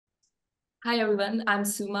Hi, everyone. I'm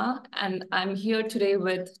Suma, and I'm here today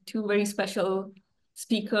with two very special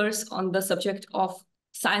speakers on the subject of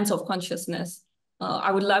science of consciousness.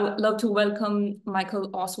 I would love to welcome Michael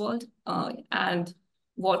Oswald and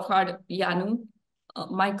Wolfhardt Janu.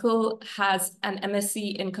 Michael has an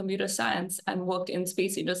MSc in computer science and worked in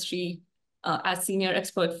space industry as senior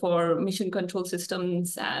expert for mission control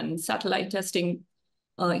systems and satellite testing.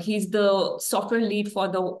 He's the software lead for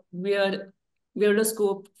the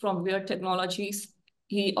Wyrdoscope from Wyrd Technologies.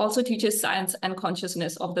 He also teaches science and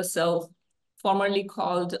consciousness of the self, formerly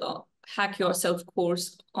called Hack Yourself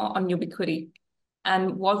course on Ubiquity.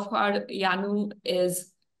 And Wolfhardt Janu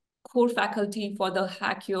is core faculty for the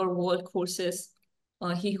Hack Your World courses.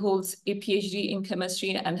 He holds a PhD in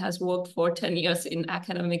chemistry and has worked for 10 years in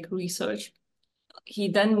academic research. He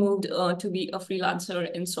then moved to be a freelancer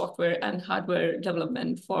in software and hardware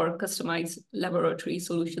development for customized laboratory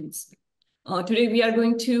solutions. Today, we are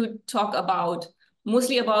going to talk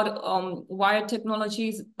mostly about Wyrd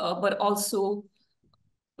Technologies, but also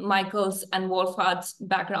Michael's and Wolfhardt's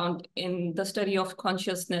background in the study of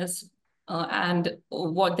consciousness and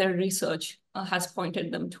what their research has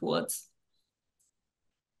pointed them towards.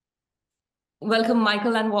 Welcome,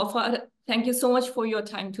 Michael and Wolfhardt. Thank you so much for your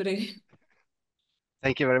time today.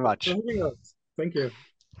 Thank you very much. Thank you.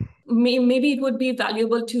 Maybe it would be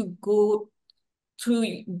valuable to go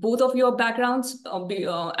through both of your backgrounds,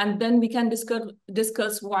 and then we can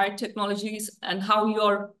discuss Wyrd Technologies and how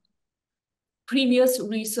your previous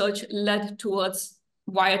research led towards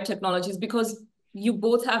Wyrd Technologies, because you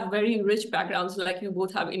both have very rich backgrounds, like you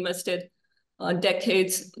both have invested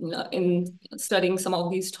decades in studying some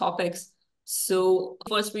of these topics. So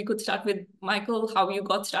first we could start with Michael, how you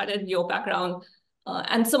got started, your background,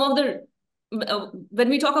 and some of the, when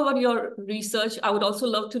we talk about your research, I would also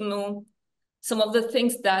love to know some of the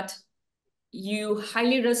things that you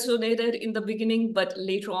highly resonated in the beginning, but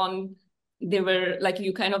later on, they were like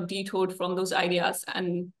you kind of detoured from those ideas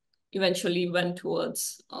and eventually went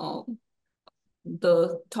towards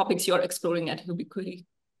the topics you're exploring at Ubiquity.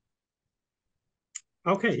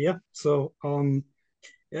 Okay, yeah. So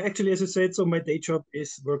actually, as I said, so my day job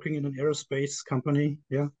is working in an aerospace company,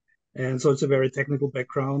 yeah. And so it's a very technical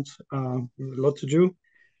background, a lot to do.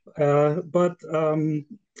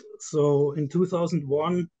 So in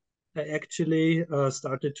 2001, I actually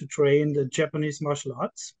started to train the Japanese martial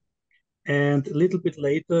arts. And a little bit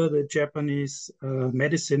later, the Japanese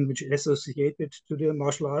medicine, which is associated to the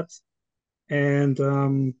martial arts. And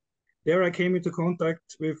there I came into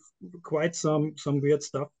contact with quite some weird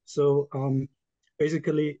stuff. So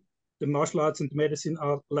basically, the martial arts and medicine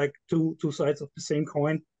are like two sides of the same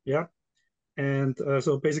coin, yeah. And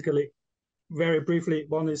so basically, very briefly,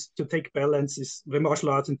 one is to take balance is the martial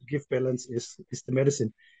arts, and to give balance is the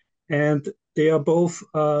medicine. And they are both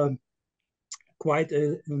quite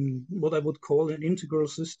what I would call an integral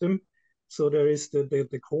system. So there is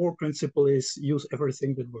the core principle is use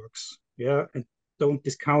everything that works, yeah, and don't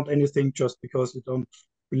discount anything just because you don't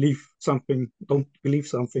believe something,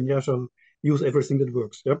 yeah, so use everything that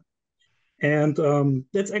works, yeah. And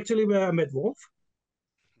that's actually where I met Wolf.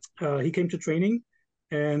 He came to training,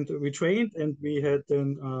 and we trained, and we had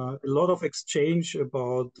then a lot of exchange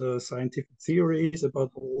about scientific theories,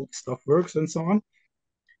 about how all stuff works and so on.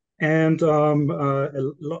 And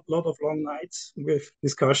a lot of long nights with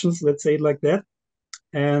discussions, let's say it like that.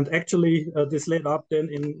 And actually, this led up then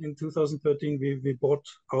in 2013, we bought,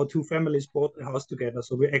 our two families bought a house together.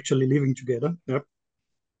 So we're actually living together. Yep.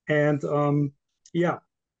 And yeah,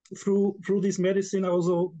 through this medicine, I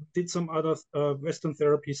also did some other Western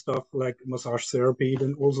therapy stuff like massage therapy,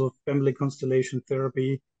 then also family constellation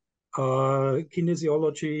therapy,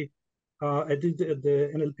 kinesiology. I did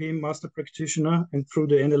the NLP master practitioner, and through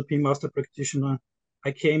the NLP master practitioner,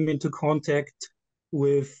 I came into contact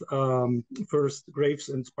with first Graves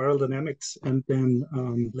and spiral dynamics, and then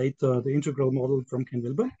later the integral model from Ken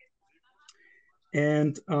Wilber.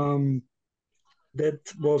 And that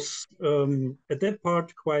was at that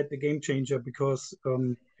part quite a game changer, because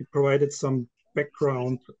it provided some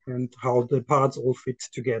background and how the parts all fit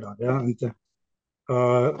together. Yeah,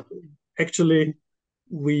 and actually,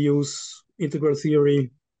 we use integral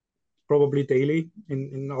theory probably daily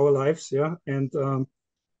in our lives, yeah, and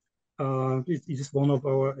it is one of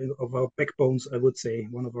our backbones, I would say,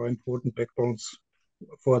 one of our important backbones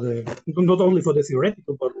for the not only for the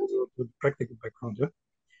theoretical but also for the practical background, yeah.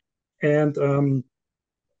 And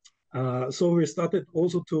so we started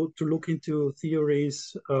also to look into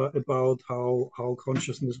theories about how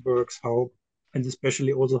consciousness works, and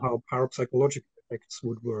especially also how parapsychological effects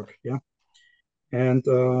would work, yeah. And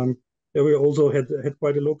Yeah, we also had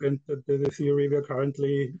quite a look, and the theory we are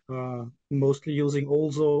currently mostly using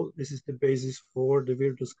also, this is the basis for the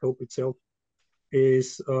Wyrdoscope itself,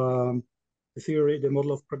 is the theory, the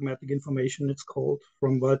model of pragmatic information, it's called,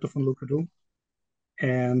 from Walter von Lucadou.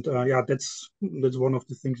 And yeah, that's one of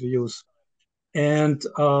the things we use. And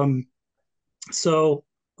so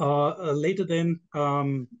later then,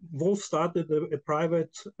 Wolf started a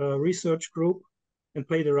private research group and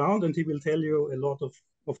played around, and he will tell you a lot of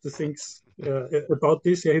the things about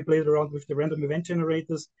this. Yeah, he played around with the random event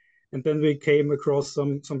generators, and then we came across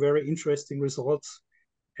some very interesting results.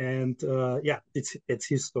 And yeah, it's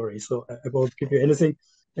his story, so I won't give you anything.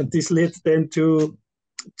 And this led then to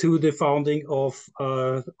the founding of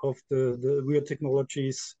the Wyrd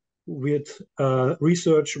Technologies, Wyrd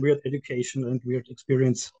Research, Wyrd Education, and Wyrd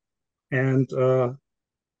Experience. And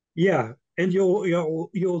yeah, and you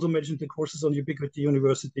also mentioned the courses on Ubiquity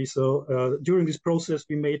University. So during this process,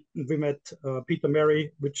 we met Peter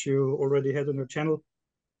Mary, which you already had on your channel,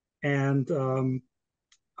 and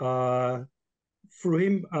through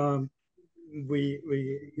him,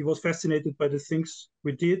 he was fascinated by the things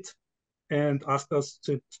we did, and asked us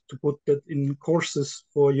to put that in courses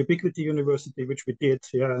for Ubiquity University, which we did.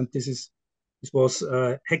 Yeah, and this was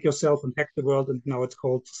Hack Yourself and Hack the World, and now it's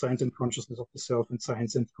called Science and Consciousness of the Self and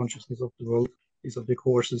Science and Consciousness of the World. These are the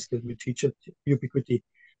courses that we teach at Ubiquity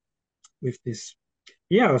with this.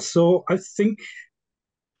 Yeah, so I think,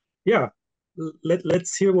 yeah,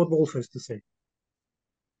 let's hear what Wolf has to say.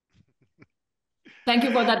 Thank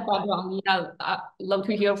you for that background. Yeah, I'd love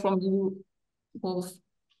to hear from you, Wolf.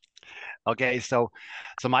 Okay, so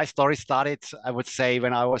my story started, I would say,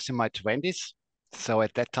 when I was in my 20s. So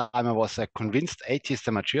at that time, I was a convinced atheist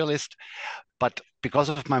and materialist. But because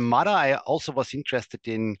of my mother, I also was interested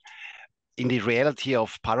in the reality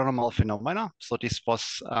of paranormal phenomena. So this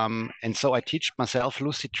was, and so I teach myself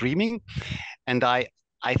lucid dreaming. And I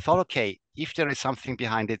thought, okay, if there is something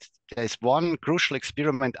behind it, there's one crucial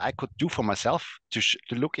experiment I could do for myself to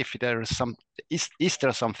look if there is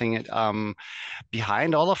there something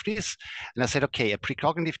behind all of this. And I said, okay, a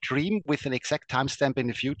precognitive dream with an exact timestamp in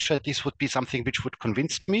the future, this would be something which would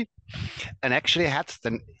convince me. And actually I had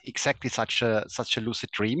then exactly such a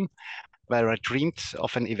lucid dream, where I dreamed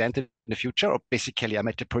of an event in the future, or basically I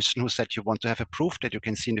met a person who said, you want to have a proof that you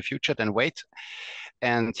can see in the future, then wait.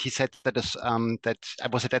 And he said that I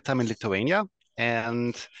was at that time in Lithuania,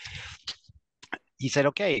 and he said,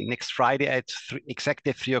 okay, next Friday at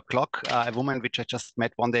exactly 3 o'clock, a woman which I just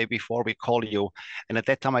met one day before, we call you. And at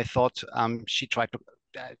that time I thought she tried to,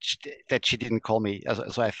 that she didn't call me.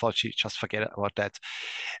 So I thought she just forget about that.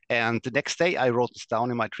 And the next day I wrote this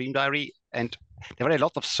down in my dream diary, and there were a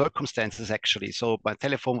lot of circumstances actually. So my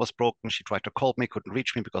telephone was broken. She tried to call me, couldn't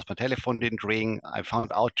reach me because my telephone didn't ring. I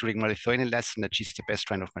found out during my Lithuanian lesson that she's the best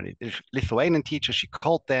friend of my Lithuanian teacher. She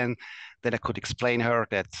called then I could explain her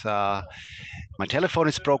that my telephone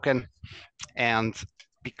is broken. And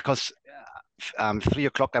because 3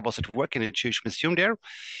 o'clock I was at work in a Jewish museum there.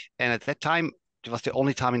 And at that time, it was the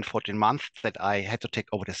only time in 14 months that I had to take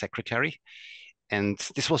over the secretary. And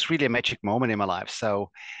this was really a magic moment in my life. So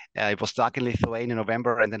it was dark in Lithuania in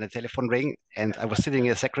November, and then a telephone rang, and I was sitting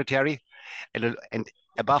in a secretary, and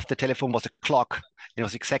above the telephone was a clock. It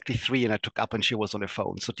was exactly 3, and I took up, and she was on the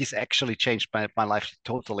phone. So this actually changed my life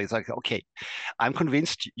totally. It's like, okay, I'm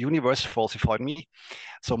convinced universe falsified me.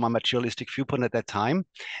 So my materialistic viewpoint at that time.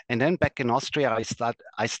 And then back in Austria,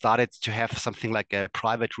 I started to have something like a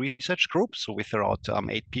private research group. So with around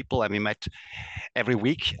 8 people, and we met every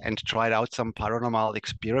week and tried out some paranormal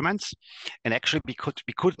experiments. And actually, we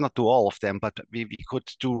could not do all of them, but we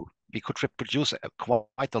could reproduce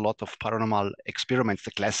quite a lot of paranormal experiments,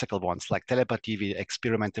 the classical ones like telepathy. We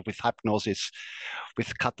experimented with hypnosis,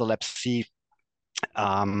 with catalepsy,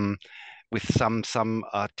 with some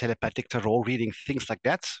telepathic tarot reading, things like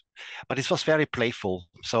that. But it was very playful.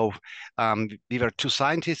 So we were 2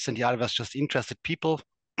 scientists, and the other was just interested people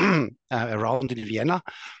around in Vienna.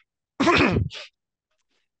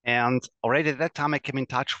 And already at that time, I came in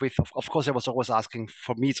touch with, of course, I was always asking,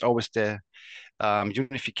 for me, it's always the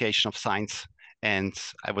unification of science and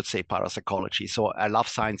I would say parapsychology. So I love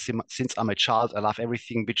science since I'm a child. I love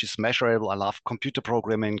everything which is measurable. I love computer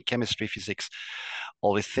programming, chemistry, physics,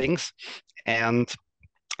 all these things. And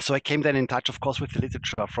so I came then in touch, of course, with the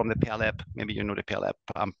literature from the Pear Lab. Maybe you know the Pear Lab,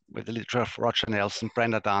 with the literature of Roger Nelson,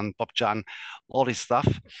 Brenda Dunn, Bob Jahn, all this stuff.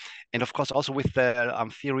 And of course, also with the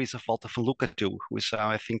theories of Walter von Lucadou, who is,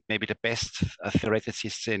 I think, maybe the best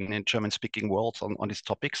theoreticists in German-speaking world on these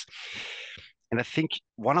topics. And I think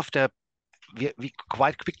one of the, we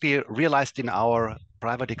quite quickly realized in our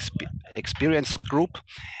private experience group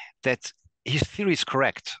that his theory is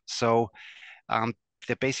correct. So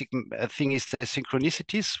the basic thing is the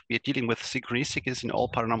synchronicities. We are dealing with synchronicities in all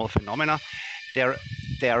paranormal phenomena.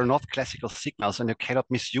 They are not classical signals, and you cannot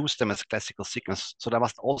misuse them as classical signals. So there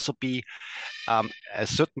must also be a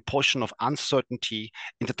certain portion of uncertainty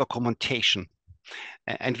in the documentation.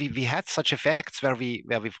 And we had such effects where we,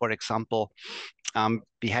 for example,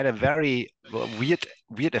 we had a very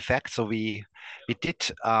weird effect. So we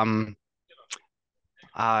did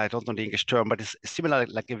I don't know the English term, but it's similar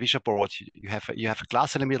like a vision board. You have a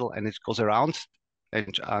glass in the middle, and it goes around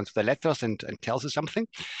and the letters and tells you something.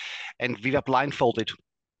 And we were blindfolded.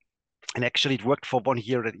 And actually, it worked for 1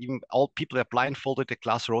 year that even all people were blindfolded. The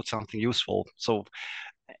glass wrote something useful. So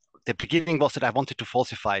the beginning was that I wanted to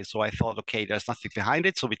falsify. So I thought, okay, there's nothing behind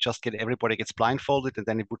it. So we just everybody gets blindfolded, and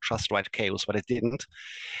then it would just write chaos, but it didn't.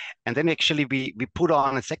 And then actually we put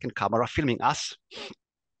on a second camera filming us.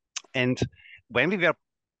 And when we were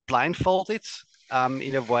blindfolded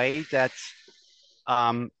in a way that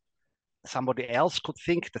somebody else could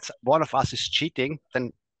think that one of us is cheating,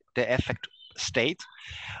 then the effect stayed.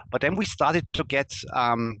 But then we started to get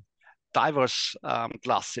diverse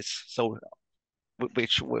glasses, so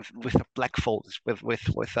which with a black fold, with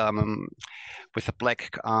a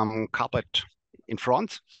black carpet in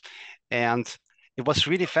front, and it was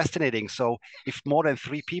really fascinating. So if more than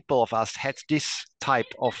 3 people of us had this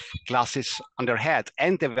type of glasses on their head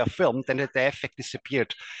and they were filmed, then the effect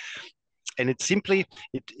disappeared. And it simply,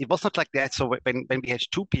 it was not like that. So when we had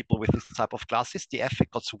 2 people with this type of glasses, the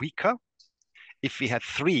effect got weaker. If we had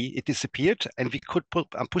 3, it disappeared, and we could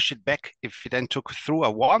push it back. If we then took through a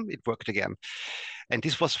 1, it worked again. And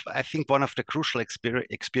this was, I think, one of the crucial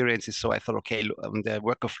experiences. So I thought, okay, the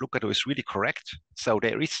work of Lucado is really correct. So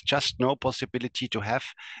there is just no possibility to have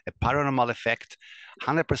a paranormal effect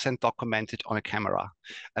 100% documented on a camera.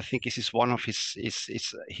 I think this is one of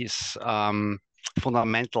his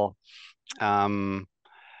fundamental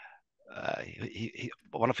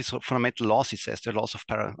one of his fundamental laws, he says, the laws of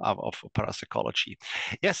parapsychology.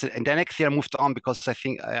 Yes, and then actually I moved on because I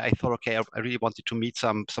think I thought, okay, I really wanted to meet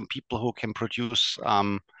some people who can produce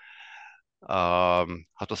how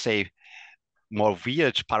to say, more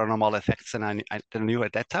weird paranormal effects than I knew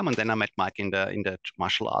at that time. And then I met Mike in the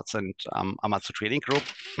martial arts and amateur training group.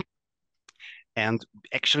 And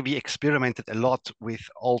actually, we experimented a lot with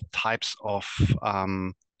all types of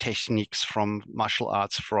techniques, from martial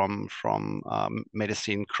arts, from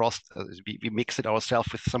medicine, we mix it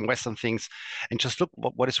ourselves with some Western things, and just look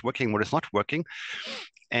what is working, what is not working.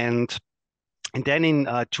 And then in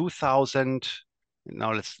 2000,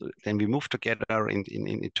 then we moved together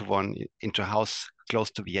into a house close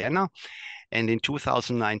to Vienna. And in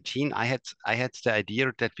 2019, I had the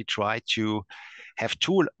idea that we try to have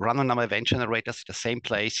 2 random number event generators at the same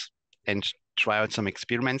place and try out some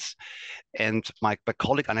experiments. And my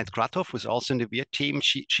colleague Annette Kratov, who's also in the Wyrd team,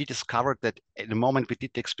 she discovered that at the moment we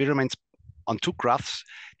did the experiments on 2 graphs,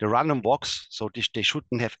 the random walks, so they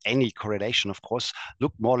shouldn't have any correlation, of course,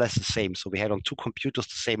 look more or less the same. So we had on 2 computers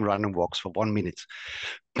the same random walks for 1 minute.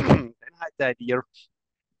 Then I had the idea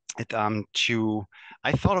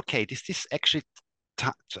I thought, okay, this actually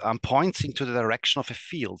points into the direction of a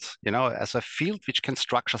field, as a field which can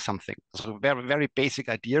structure something. So very, very basic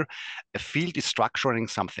idea. A field is structuring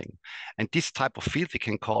something. And this type of field, we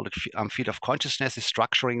can call it field of consciousness, is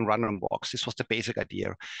structuring random walks. This was the basic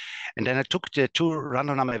idea. And then I took the 2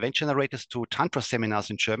 random number event generators to Tantra seminars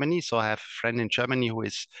in Germany. So I have a friend in Germany who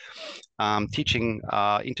is teaching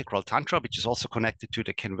integral Tantra, which is also connected to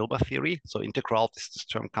the Ken Wilber theory. So integral, this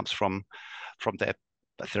term comes from the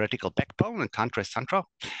theoretical backbone, and Tantra is Tantra.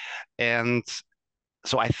 And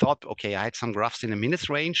so I thought, okay, I had some graphs in a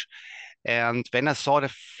minutes range. And when I saw the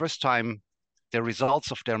first time the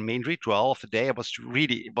results of their main ritual of the day, it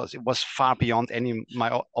was far beyond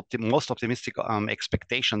my most optimistic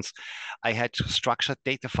expectations. I had structured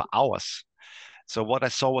data for hours. So what I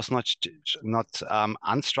saw was not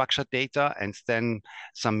unstructured data, and then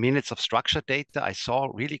some minutes of structured data. I saw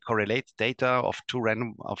really correlated data of two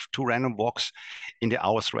random walks in the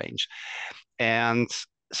hours range. And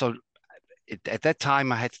so at that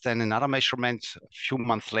time, I had then another measurement a few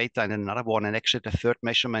months later, and another one. And actually, the third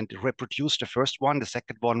measurement reproduced the first one. The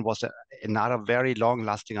second one was another very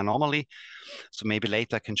long-lasting anomaly. So maybe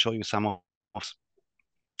later I can show you some of.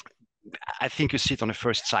 I think you see it on the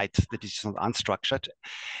first sight that it's not unstructured.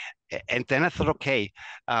 And then I thought, okay,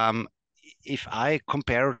 if I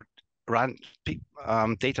compare run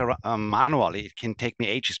data manually, it can take me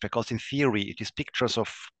ages, because in theory, these pictures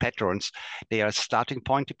of patterns, they are starting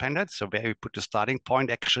point dependent. So where you put the starting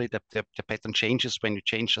point, actually the pattern changes when you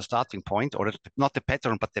change the starting point, or not the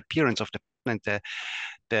pattern, but the appearance of the and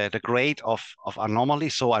the grade of anomaly.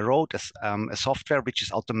 So I wrote a software which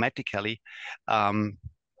is automatically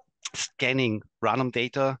scanning random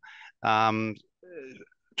data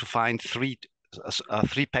to find three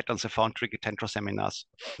patterns I found during 10 seminars.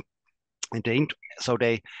 And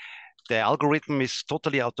the algorithm is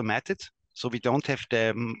totally automated. So we don't have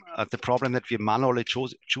the problem that we manually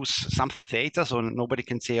choose some data. So nobody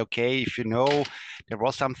can say, okay, if you know there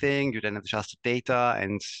was something, you then adjust the data,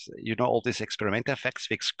 and you know all these experimental effects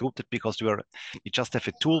we excluded, because we just have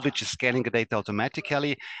a tool which is scanning the data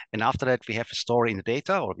automatically. And after that, we have a story in the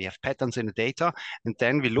data, or we have patterns in the data. And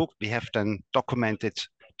then we have then documented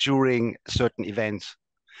during certain events.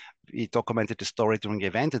 We documented the story during the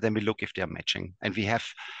event, and then we look if they are matching. And we have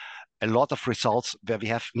a lot of results where we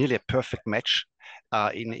have nearly a perfect match,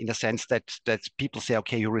 in the sense that people say,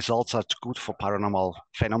 okay, your results are good for paranormal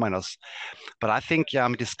phenomena. But I think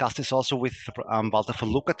we discussed this also with Walter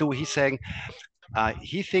von Lukatu. He's saying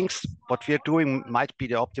he thinks what we are doing might be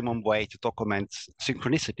the optimum way to document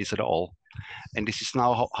synchronicities at all. And this is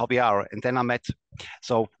now how we are. And then I met,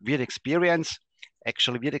 so Wyrd Experience,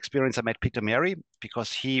 I met Peter Mary,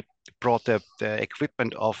 because he brought the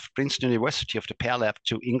equipment of Princeton University of the Pear Lab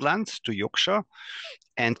to England, to Yorkshire.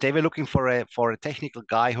 And they were looking for a technical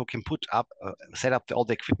guy who can set up all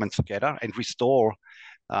the equipment together and restore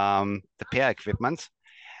the Pear equipment.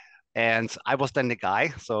 And I was then the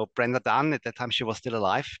guy. So Brenda Dunn, at that time she was still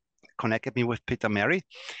alive, connected me with Peter Mary.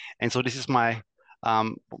 And so this is my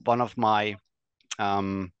one of my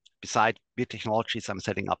beside Wyrd Technologies, I'm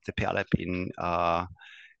setting up the Pear Lab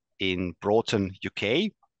in Broughton,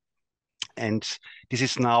 UK. And this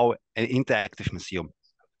is now an interactive museum.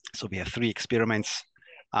 So we have 3 experiments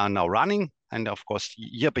now running. And of course,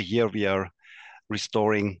 year by year, we are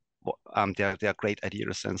restoring their great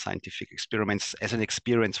ideas and scientific experiments as an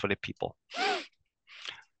experience for the people.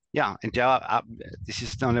 Yeah, and this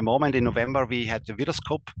is now the moment. In November, we had the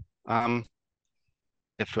Wyrdoscope.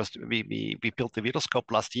 We built the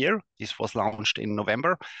Wyrdoscope last year. This was launched in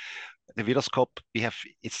November. The Wyrdoscope,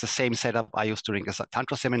 it's the same setup I used during the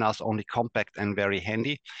Tantra seminars, only compact and very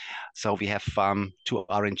handy. So we have 2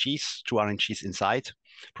 RNGs inside,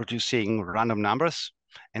 producing random numbers.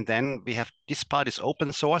 And then we have, this part is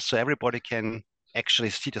open source, so everybody can actually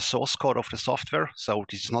see the source code of the software. So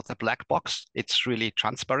this is not a black box, it's really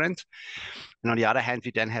transparent. And on the other hand,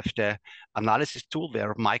 we then have the analysis tool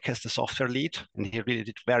where Mike has the software lead, and he really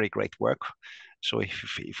did very great work. So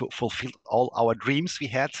he fulfilled all our dreams we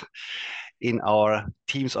had in our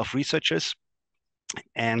teams of researchers.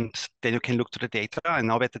 And then you can look to the data, and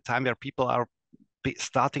now at the time where people are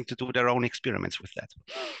starting to do their own experiments with that.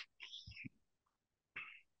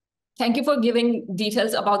 Thank you for giving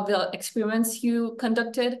details about the experiments you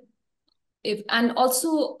conducted. And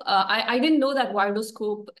also, I didn't know that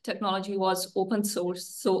Wyrdoscope technology was open source,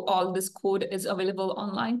 so all this code is available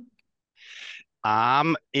online?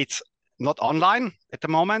 It's not online at the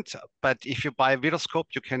moment, but if you buy Wyrdoscope,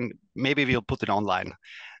 maybe we'll put it online.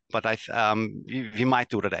 But we might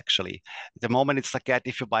do that actually. At the moment, it's like that.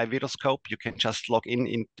 If you buy Wyrdoscope, you can just log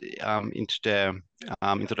into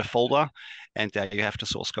the folder, and there you have the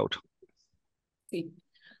source code. See.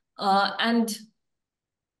 And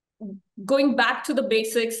going back to the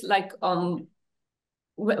basics, like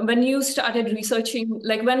when you started researching,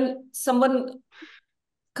 like when someone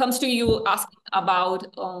comes to you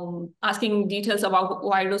asking details about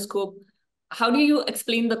Wyrdoscope, how do you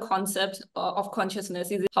explain the concept of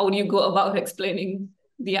consciousness? How do you go about explaining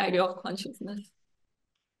the idea of consciousness?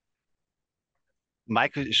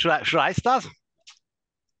 Mike, should I start?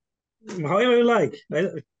 However you like.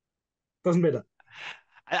 Doesn't matter.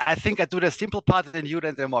 I think I do the simple part, and you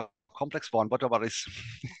then the more complex one, whatever this.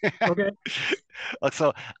 Okay.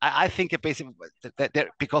 So I think basically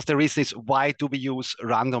because the reason is, why do we use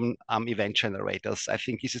random event generators? I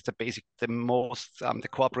think this is the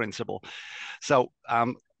core principle. So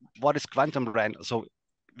what is quantum random? So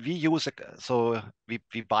we use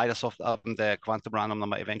we buy the quantum random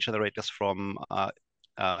number event generators from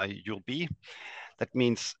ULB. That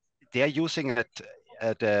means they are using it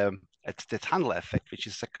at the tunnel effect, which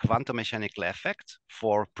is a quantum mechanical effect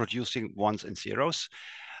for producing ones and zeros.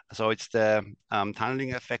 So it's the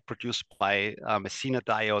tunneling effect produced by a Zener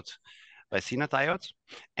diode.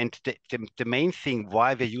 And the main thing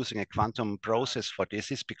why we're using a quantum process for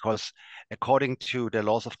this is because, according to the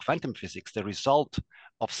laws of quantum physics, the result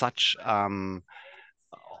of such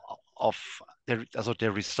of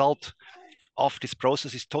the result of this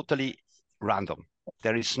process is totally random.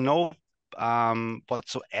 There is no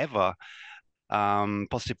whatsoever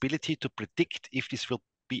possibility to predict if this will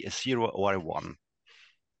be a 0 or a 1.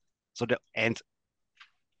 So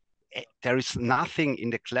there is nothing in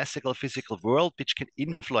the classical physical world which can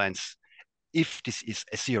influence if this is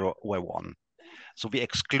a 0 or a 1. So we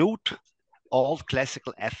exclude all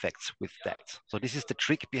classical effects with that. So this is the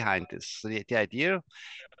trick behind this. So the idea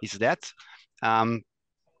is that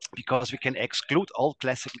because we can exclude all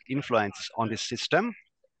classical influences on this system,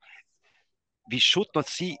 we should not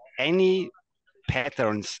see any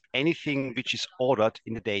patterns, anything which is ordered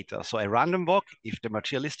in the data. So a random walk, if the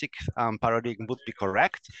materialistic paradigm would be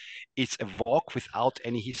correct, it's a walk without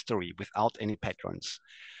any history, without any patterns.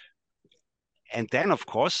 And then, of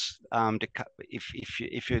course,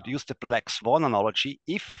 if you use the black swan analogy,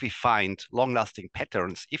 if we find long-lasting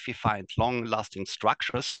patterns, if we find long-lasting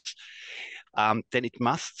structures, then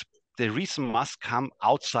the reason must come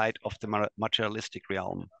outside of the materialistic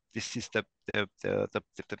realm. This is the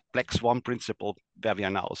black swan principle where we are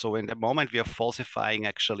now. So in the moment we are falsifying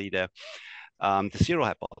actually the zero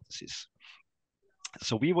hypothesis.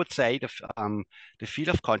 So we would say the field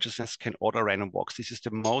of consciousness can order random walks. This is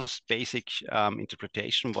the most basic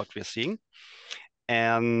interpretation what we're seeing.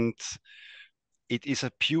 And it is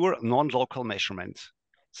a pure non-local measurement.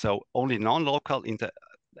 So only non-local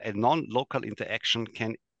interaction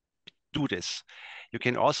can do this. You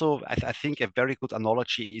can also, I think a very good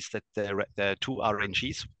analogy is that the two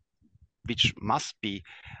RNGs, which must be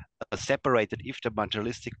separated if the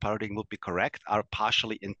materialistic paradigm would be correct, are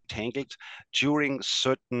partially entangled during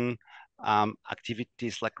certain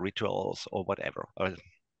activities like rituals or whatever.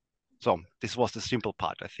 So this was the simple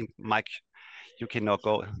part. I think, Mike, you can now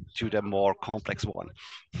go to the more complex one.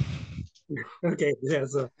 Okay, yeah,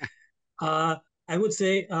 so I would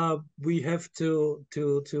say we have to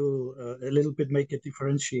a little bit make a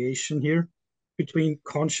differentiation here between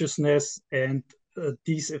consciousness and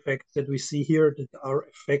these effects that we see here, that are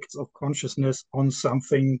effects of consciousness on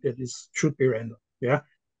something that should be random. Yeah.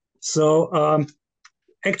 So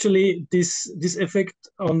actually, this effect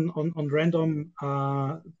on random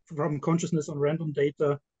from consciousness on random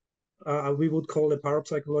data, we would call a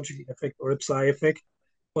parapsychological effect or a psi effect.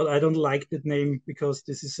 But I don't like that name because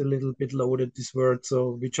this is a little bit loaded, this word.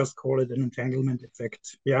 So we just call it an entanglement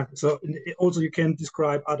effect. Yeah. So also you can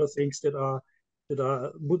describe other things that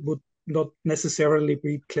would not necessarily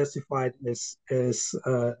be classified as a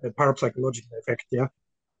parapsychological effect. Yeah.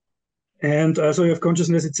 And so you have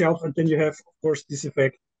consciousness itself, and then you have, of course, this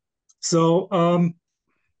effect. So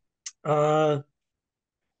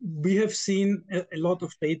we have seen a lot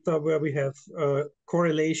of data where we have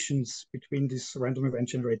correlations between these random event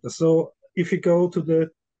generators. So if you go to the,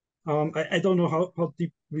 I don't know how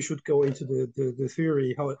deep we should go into the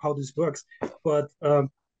theory, how this works, but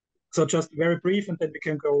so just very brief, and then we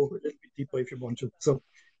can go a little bit deeper if you want to. So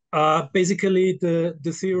basically the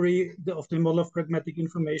theory of the model of pragmatic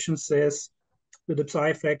information says that the psi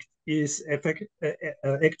effect is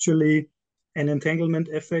actually an entanglement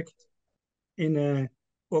effect in a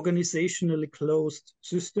organizationally closed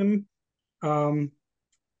system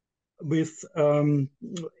with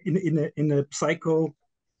in a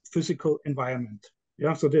psychophysical environment.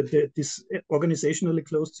 Yeah, so this organizationally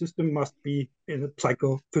closed system must be in a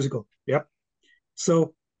psychophysical. Yeah.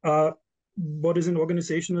 So what is an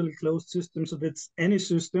organizationally closed system? So that's any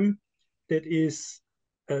system that is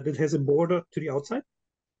that has a border to the outside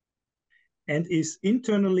and is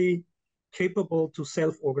internally capable to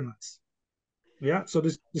self-organize. Yeah, so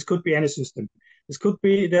this could be any system. This could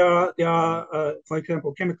be there are for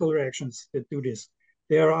example chemical reactions that do this.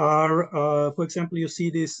 There are for example, you see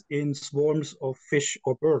this in swarms of fish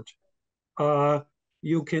or bird.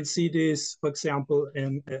 You can see this, for example,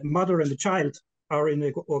 in a mother and a child are in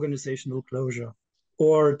an organizational closure,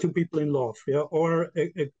 or two people in love, yeah, or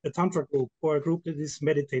a tantra group, or a group that is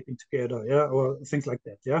meditating together, yeah, or things like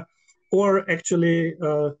that, yeah. Or actually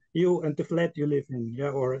you and the flat you live in, yeah,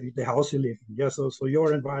 or the house you live in, yeah. So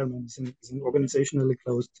your environment is an organizationally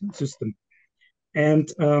closed system.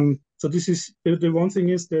 And so this is the one thing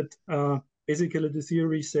is that basically the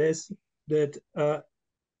theory says that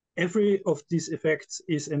every of these effects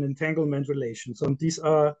is an entanglement relation. So these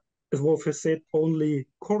are, as Wolf has said, only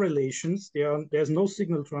correlations. There's no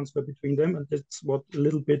signal transfer between them, and that's what a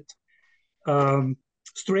little bit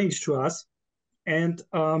strange to us. And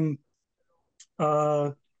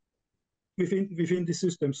within the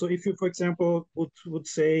system. So if you, for example, would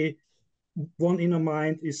say one inner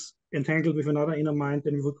mind is entangled with another inner mind,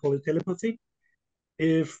 then we would call it telepathy.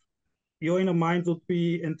 If your inner mind would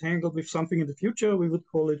be entangled with something in the future, we would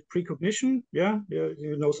call it precognition. Yeah,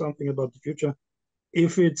 you know something about the future.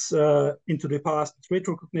 If it's into the past, it's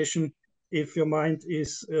retrocognition. If your mind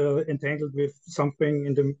is entangled with something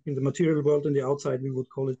in the material world, in the outside, we would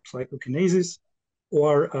call it psychokinesis,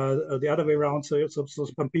 or the other way around. So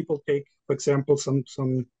some people take, for example, some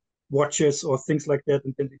watches or things like that,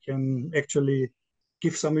 and then they can actually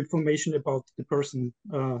give some information about the person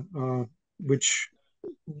which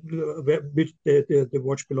the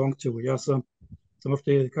watch belonged to. Yeah, so some of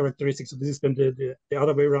the characteristics of this is then the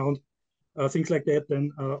other way around. Things like that. Then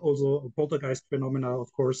also poltergeist phenomena, of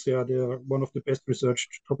course, yeah, they are one of the best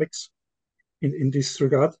researched topics in this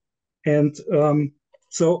regard. And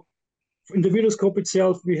so in the Wyrdoscope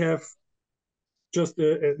itself, we have just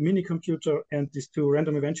a mini computer and these two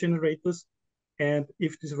random event generators. And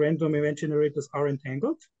if these random event generators are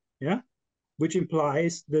entangled, yeah, which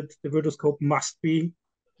implies that the Wyrdoscope must be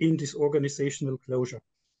in this organizational closure.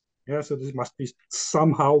 Yeah, so this must be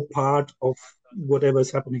somehow part of whatever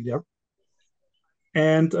is happening there.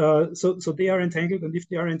 And so they are entangled, and if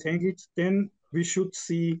they are entangled, then we should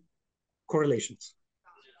see correlations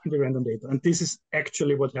in the random data. And this is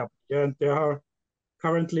actually what happened. Yeah, and there are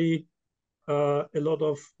currently a lot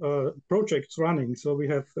of projects running. So we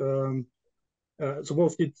have, so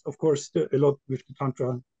Wolf did, of course, a lot with the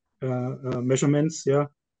Tantra measurements. Yeah,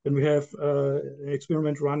 then we have an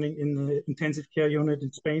experiment running in the intensive care unit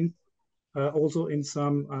in Spain, also in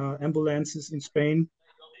some ambulances in Spain.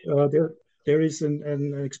 There is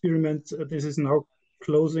an experiment. This is now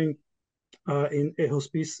closing in a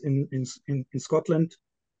hospice in Scotland.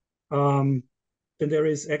 Then there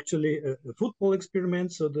is actually a football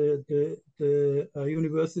experiment. So the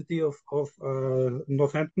University of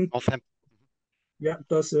Northampton, yeah,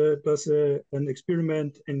 does an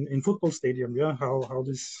experiment in football stadium. Yeah, how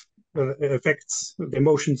this affects the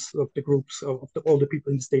emotions of the groups of all the people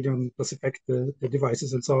in the stadium, does affect the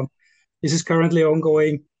devices and so on. This is currently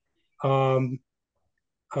ongoing. And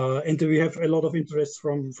we have a lot of interest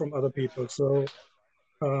from other people. So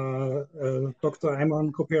Dr.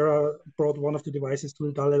 Ayman Kopera brought one of the devices to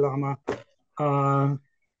the Dalai Lama.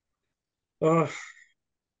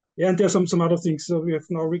 Yeah, and there's some other things. So we have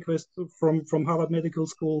now requests from Harvard Medical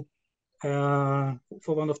School for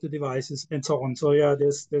one of the devices and so on. So yeah,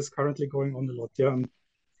 there's currently going on a lot. Yeah,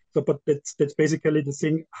 so but that's basically the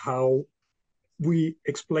thing, how we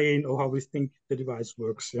explain or how we think the device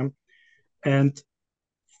works. Yeah, and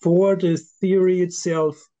for the theory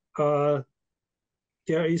itself, there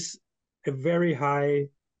is a very high,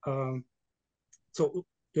 so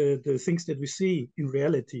the things that we see in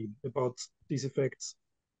reality about these effects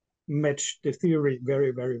match the theory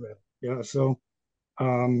very, very well. Yeah, so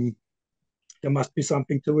there must be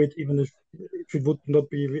something to it, even if it would not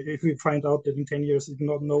be, if we find out that in 10 years we do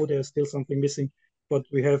not know there's still something missing, but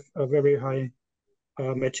we have a very high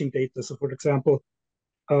matching data. So for example,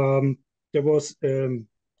 there was,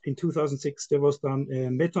 in 2006, there was done a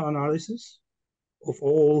meta-analysis of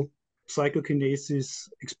all psychokinesis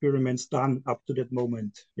experiments done up to that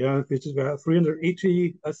moment. Yeah, which is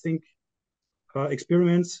 380, I think,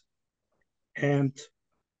 experiments. And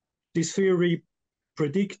this theory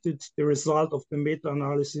predicted the result of the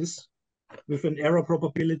meta-analysis with an error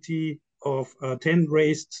probability of 10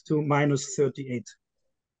 raised to minus 38.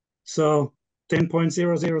 So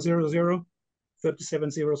 10.0000,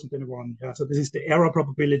 37 zeros and then 1. Yeah, so this is the error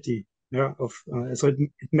probability. Yeah, of so it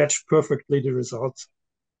matched perfectly the results.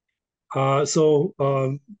 So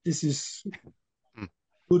this is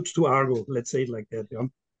good to argue, let's say it like that. Yeah,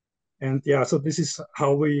 and yeah, so this is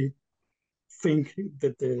how we think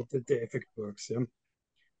that the effect works. Yeah,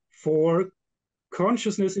 for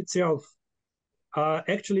consciousness itself,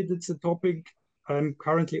 actually, that's a topic I'm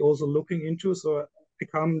currently also looking into. So I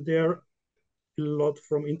come there a lot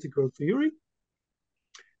from integral theory.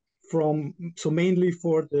 So mainly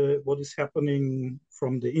for what is happening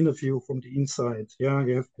from the inner view, from the inside. Yeah,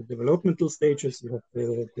 you have the developmental stages, you have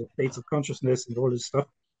the states of consciousness and all this stuff.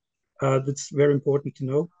 That's very important to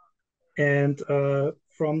know. And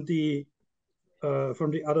from the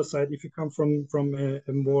other side, if you come from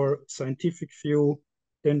a more scientific view,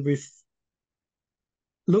 then with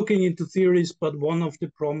looking into theories, but one of the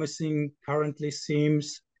promising currently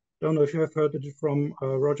seems, I don't know if you have heard it from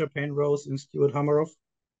Roger Penrose and Stuart Hameroff,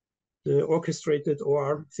 the orchestrated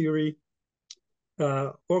OR theory,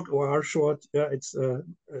 OR short. Yeah, it's a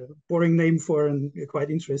boring name for a quite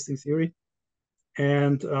interesting theory.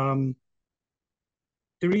 And the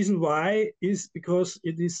reason why is because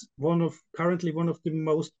it is currently one of the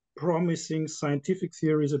most promising scientific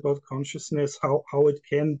theories about consciousness, how it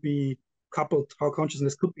can be coupled, how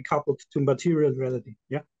consciousness could be coupled to material reality.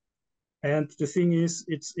 Yeah. And the thing is,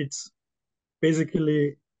 it's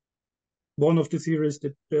basically one of the theories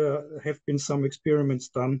that there have been some experiments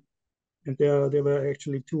done, and there were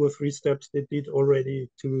actually 2 or 3 steps they did already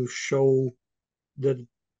to show that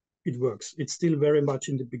it works. It's still very much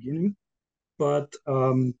in the beginning, but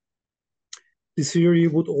the theory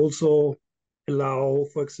would also allow,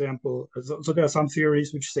 for example, so there are some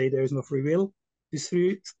theories which say there is no free will. This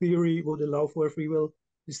theory would allow for free will.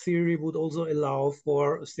 This theory would also allow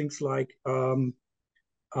for things like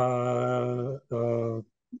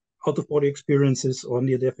out-of-body experiences or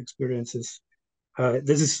near-death experiences.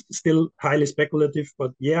 This is still highly speculative,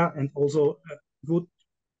 but yeah, and also would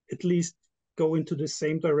at least go into the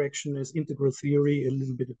same direction as integral theory, a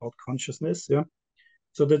little bit about consciousness. Yeah,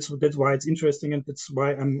 so that's why it's interesting, and that's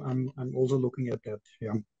why I'm also looking at that.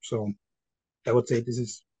 Yeah, so I would say this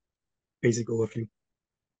is basic overview.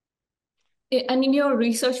 And in your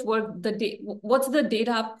research work, what's the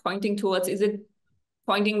data pointing towards? Is it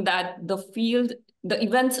pointing that the field, the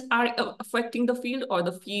events are affecting the field, or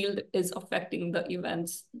the field is affecting the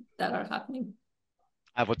events that are happening?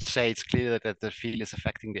 I would say it's clear that the field is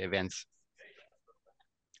affecting the events.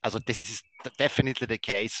 Also, this is definitely the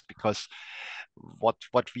case, because what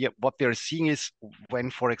we are seeing is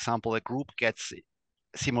when, for example, a group gets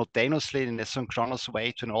simultaneously in a synchronous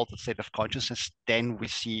way to an altered state of consciousness, then we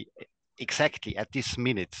see exactly at this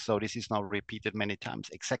minute, so this is now repeated many times,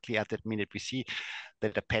 exactly at that minute we see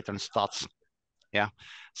that the pattern starts. Yeah,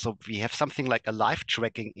 so we have something like a live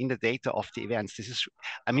tracking in the data of the events. This is,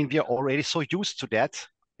 I mean, we are already so used to that,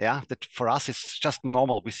 yeah, that for us it's just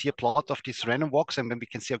normal. We see a plot of these random walks, and then we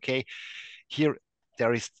can see, okay, here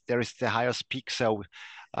there is the highest peak, so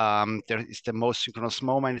there is the most synchronous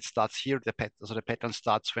moment. It starts here. So the pattern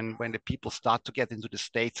starts when the people start to get into the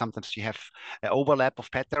state. Sometimes you have an overlap of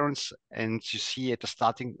patterns, and you see at the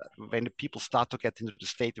starting, when the people start to get into the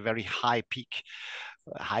state, a very high peak.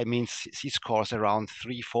 High means Z-scores around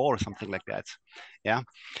 3, 4, or something like that. Yeah,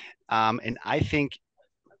 and I think,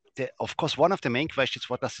 of course, one of the main questions,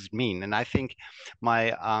 what does this mean? And I think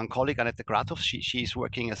my colleague Annette Gratov, she's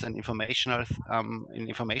working as an informational in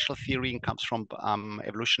informational theory, and comes from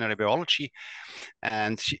evolutionary biology,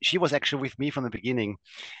 and she was actually with me from the beginning.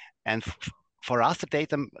 And for us, the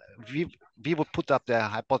data, we would put up the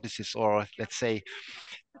hypothesis, or let's say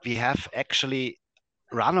we have actually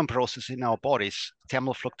random processes in our bodies,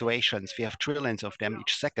 thermal fluctuations. We have trillions of them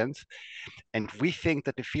each second. And we think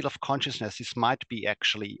that the field of consciousness, this might be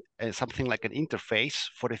actually something like an interface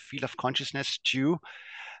for the field of consciousness to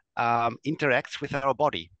interact with our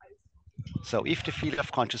body. So if the field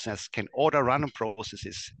of consciousness can order random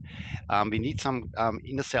processes, we need some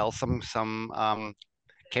in the cell, some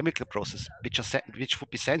chemical process which would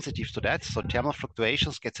be sensitive to that. So thermal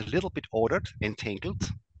fluctuations gets a little bit ordered,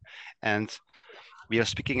 entangled, and we are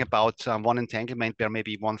speaking about one entanglement per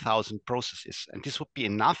maybe 1,000 processes. And this would be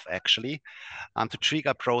enough actually to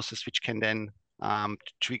trigger a process which can then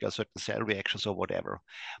trigger certain cell reactions or whatever.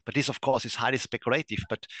 But this, of course, is highly speculative.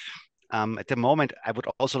 But at the moment, I would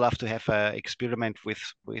also love to have an experiment with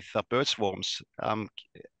bird swarms.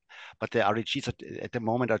 But the RAGs at the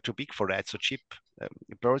moment are too big for that. So cheap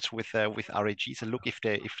birds with RAGs, and look if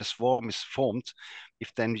the swarm is formed,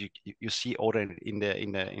 if then you see order in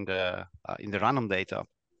the random data.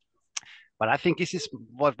 But I think this is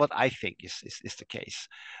what I think is the case.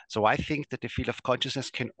 So I think that the field of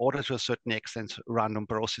consciousness can order to a certain extent random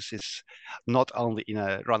processes, not only in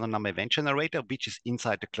a random number event generator, which is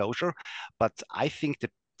inside the closure, but I think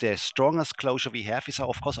that the strongest closure we have is,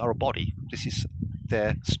 of course, our body. This is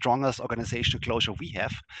the strongest organizational closure we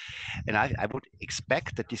have. And I would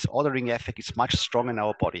expect that this ordering effect is much stronger in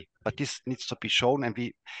our body. But this needs to be shown, and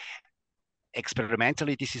we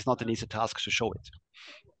experimentally, this is not an easy task to show it.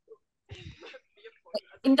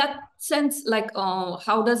 In that sense, like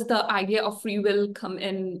how does the idea of free will come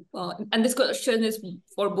in? And this question is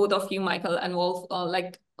for both of you, Michael and Wolf.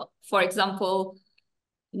 For example,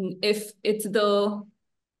 if it's the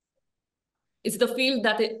field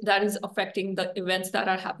that is affecting the events that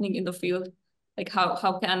are happening in the field, like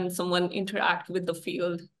how can someone interact with the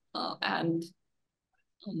field and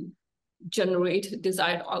generate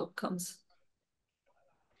desired outcomes?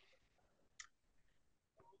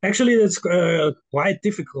 Actually, that's quite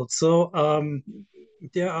difficult. So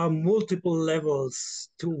there are multiple levels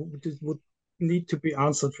that would need to be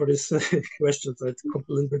answered for this question. So it's a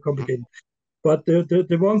little bit complicated. But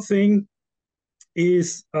the one thing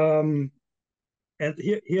is, and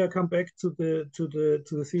here I come back to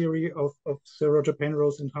the theory of Sir Roger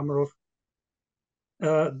Penrose and Hameroff.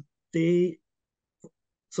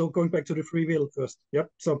 So going back to the free will first. Yep.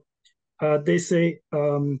 So they say.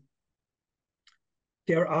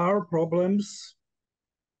 there are problems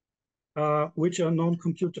which are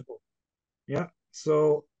non-computable. Yeah.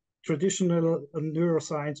 So traditional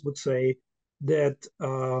neuroscience would say that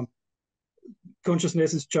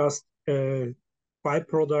consciousness is just a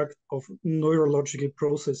byproduct of neurological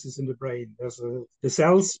processes in the brain. There's the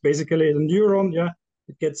cells, basically the neuron, yeah,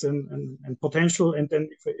 it gets an potential, and then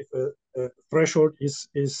if a threshold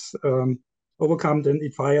is overcome, then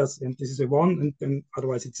it fires, and this is a 1, and then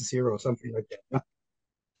otherwise it's a 0, something like that. Yeah?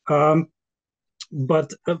 But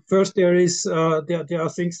first, there are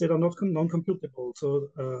things that are not non-computable. So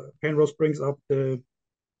Penrose brings up the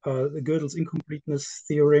Gödel's incompleteness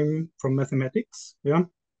theorem from mathematics. Yeah,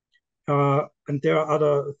 and there are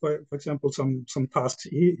other, for example, some tasks.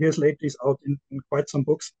 He has laid these out in quite some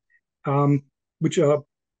books, which are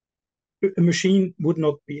a machine would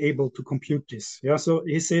not be able to compute this. Yeah, so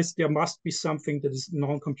he says there must be something that is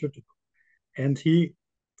non-computable, and he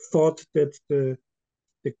thought that the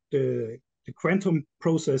quantum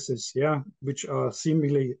processes, yeah, which are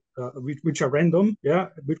seemingly which are random, yeah,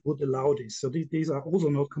 which would allow this. So these are also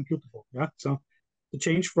not computable. Yeah, so the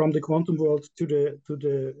change from the quantum world to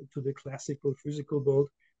the classical physical world,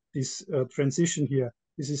 this transition here,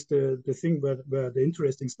 this is the thing where the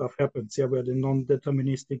interesting stuff happens. Yeah, where the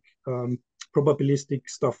non-deterministic probabilistic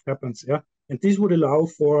stuff happens. Yeah, and this would allow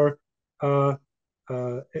for a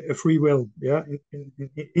free will. Yeah,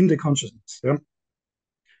 in the consciousness. Yeah.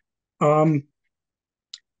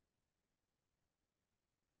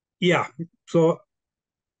 Yeah, so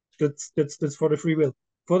that's for the free will.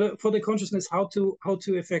 For the consciousness, how to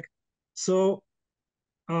affect. So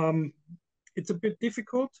it's a bit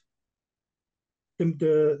difficult.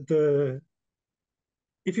 The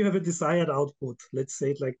if you have a desired output, let's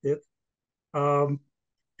say it like that,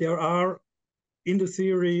 there are in the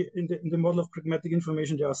theory, in the model of pragmatic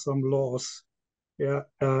information, there are some laws. Yeah,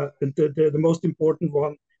 and the most important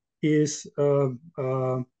one is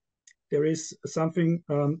there is something.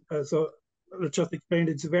 So let's just explain.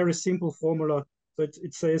 It's a very simple formula. So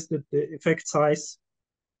it says that the effect size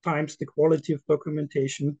times the quality of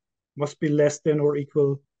documentation must be less than or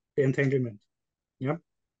equal the entanglement. Yeah.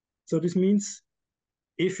 So this means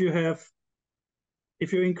if you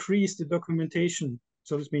increase the documentation,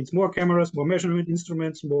 so this means more cameras, more measurement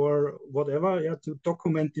instruments, more whatever, yeah, to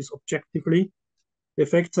document this objectively, the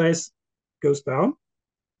effect size goes down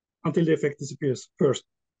until the effect disappears first.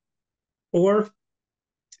 Or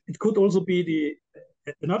it could also be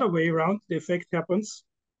another way around. The effect happens,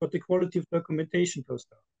 but the quality of documentation goes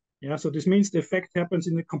down. Yeah, so this means the effect happens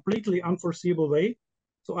in a completely unforeseeable way.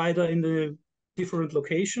 So either in the different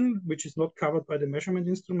location, which is not covered by the measurement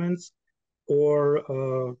instruments, or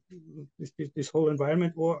this whole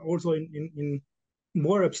environment, or also in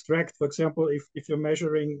more abstract. For example, if you're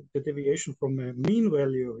measuring the deviation from a mean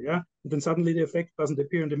value, yeah, then suddenly the effect doesn't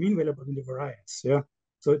appear in the mean value, but in the variance. Yeah,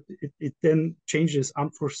 so it then changes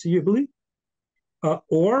unforeseeably,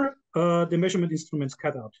 or the measurement instruments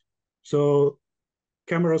cut out. So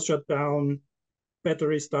cameras shut down,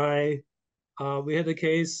 batteries die. We had a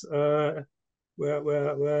case where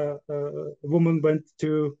a woman went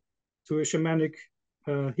to a shamanic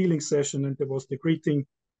healing session, and there was the greeting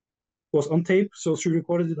was on tape, so she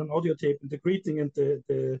recorded it on audio tape, and the greeting and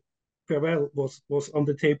the farewell was on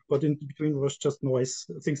the tape, but in between was just noise,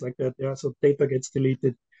 things like that. Yeah, so data gets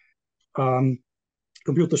deleted,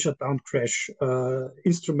 computer shutdown, crash,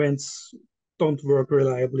 instruments don't work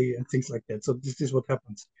reliably, and things like that. So this is what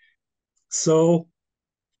happens. So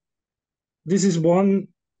this is one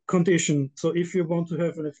condition. So if you want to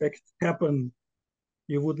have an effect happen,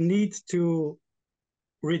 you would need to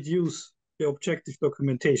reduce the objective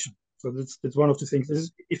documentation. So that's one of the things. This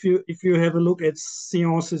is, if you have a look at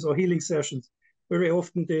seances or healing sessions, very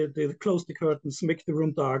often they close the curtains, make the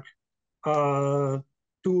room dark,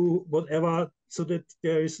 do whatever, so that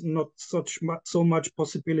there is not so much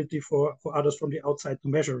possibility for others from the outside to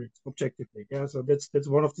measure it objectively. Yeah, so that's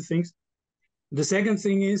one of the things. The second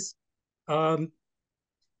thing is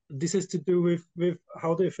this has to do with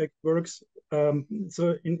how the effect works.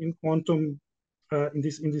 So in quantum, in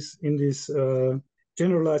this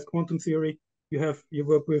generalized quantum theory, you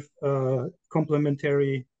work with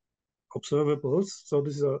complementary observables. So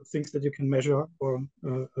these are things that you can measure or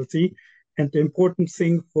see. And the important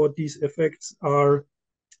thing for these effects are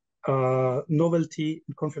novelty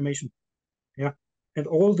and confirmation. Yeah, and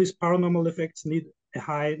all these paranormal effects need a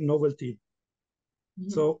high novelty. Mm-hmm.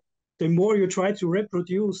 So the more you try to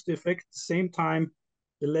reproduce the effect at the same time,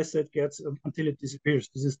 the less it gets until it disappears.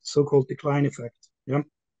 This is the so-called decline effect. Yeah,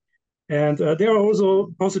 and there are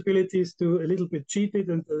also possibilities to a little bit cheat it,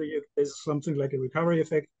 and there's something like a recovery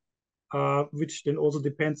effect. which then also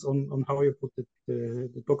depends on how you put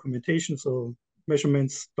the documentation, so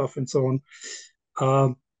measurements, stuff, and so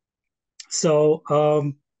on. So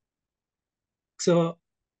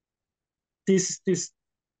this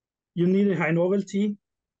you need a high novelty.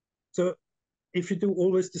 So if you do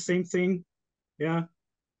always the same thing, yeah,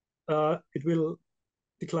 it will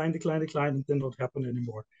decline, and then not happen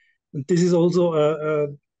anymore. And this is also a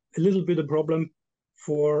little bit a problem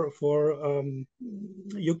for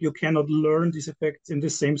you cannot learn these effects in the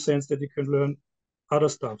same sense that you can learn other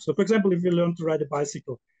stuff. So for example, if you learn to ride a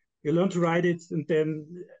bicycle, you learn to ride it, and then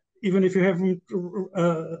even if you haven't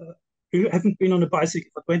been on a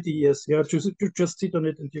bicycle for 20 years, yeah, you just sit on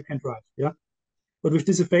it and you can drive, yeah. But with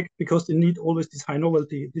this effect, because they need always this high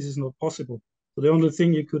novelty, this is not possible. So the only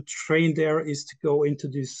thing you could train there is to go into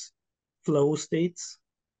these flow states,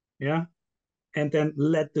 yeah, and then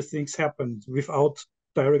let the things happen without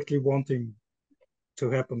directly wanting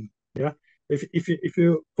to happen, yeah. If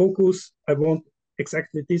you focus, I want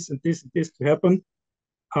exactly this and this and this to happen,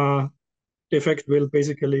 the effect will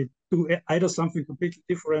basically do either something completely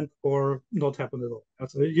different or not happen at all.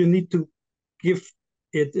 So you need to give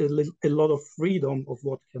it a lot of freedom of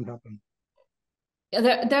what can happen.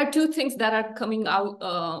 Yeah, there are two things that are coming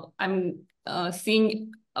out. I'm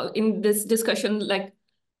seeing in this discussion, like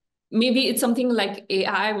maybe it's something like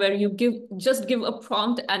AI, where you just give a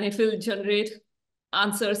prompt and it will generate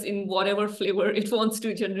answers in whatever flavor it wants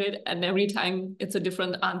to generate, and every time it's a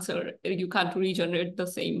different answer. You can't regenerate the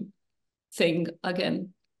same thing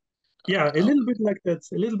again. Yeah, a little bit like that.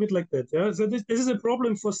 A little bit like that. Yeah. So this is a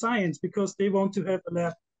problem for science, because they want to have a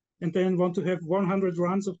lab and then want to have 100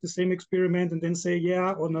 runs of the same experiment and then say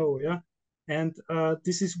yeah or no. Yeah. And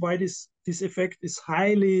this is why this effect is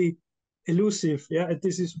highly elusive. Yeah. And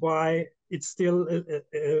this is why it's still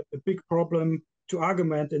a big problem to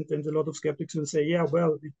argument. And a lot of skeptics will say, yeah,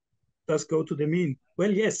 well, it does go to the mean.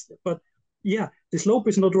 Well, yes, but yeah, the slope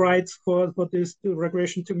is not right for this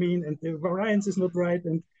regression to mean, and the variance is not right.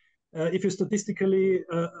 And if you statistically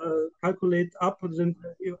calculate up then,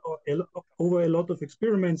 over a lot of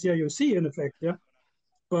experiments, yeah, you see an effect, yeah.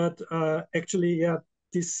 But actually, yeah,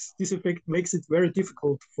 this effect makes it very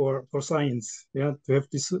difficult for science, yeah, to have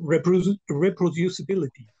this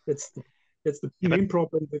reproducibility. That's the main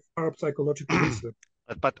problem with parapsychological research.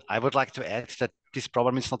 But I would like to add that this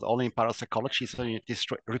problem is not only in parapsychology, so this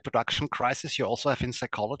reproduction crisis you also have in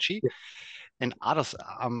psychology. Yeah. And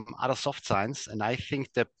other soft science. And I think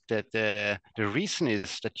that the reason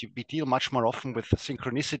is that we deal much more often with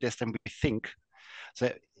synchronicities than we think.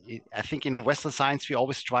 So I think in Western science, we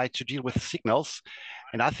always try to deal with signals.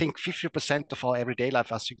 And I think 50% of our everyday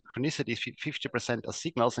life are synchronicities, 50% are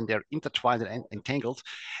signals, and they're intertwined and entangled.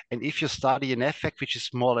 And if you study an effect which is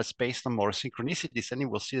more or less based on more synchronicities, then you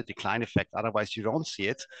will see the decline effect. Otherwise, you don't see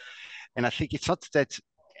it. And I think it's not that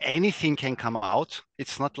anything can come out.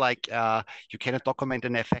 It's not like you cannot document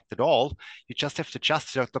an effect at all. You just have to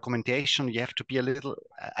adjust your documentation. You have to be a little,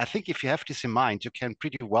 I think if you have this in mind, you can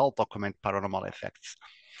pretty well document paranormal effects.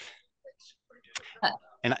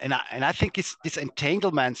 And I think it's these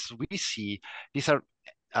entanglements we see, these are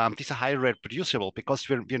highly reproducible, because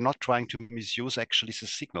we're not trying to misuse actually the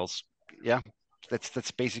signals. Yeah,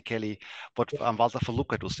 that's basically what Walter von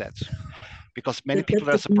Lucadou said. Because many people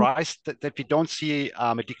were surprised that we don't see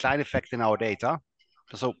a decline effect in our data.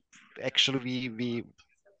 So actually we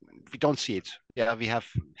don't see it. Yeah, we have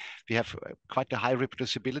quite a high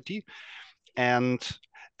reproducibility, and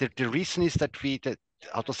the reason is that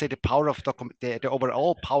how to say, the power of the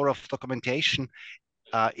overall power of documentation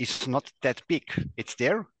is not that big. It's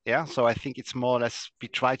there, yeah. So I think it's more or less we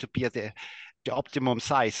try to be at the optimum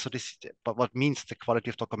size. So this, but what means the quality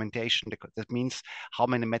of documentation? That means how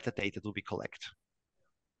many metadata do we collect?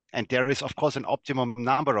 And there is, of course, an optimum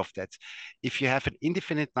number of that. If you have an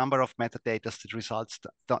indefinite number of metadata, the results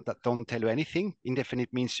that don't tell you anything.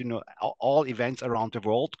 Indefinite means, you know, all events around the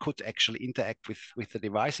world could actually interact with the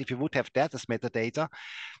device. If you would have that as metadata,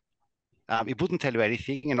 it wouldn't tell you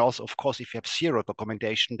anything. And also, of course, if you have zero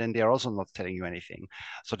documentation, then they're also not telling you anything.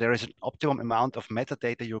 So there is an optimum amount of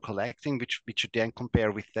metadata you're collecting, which you then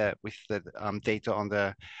compare with the data on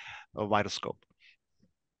the Wyrdoscope.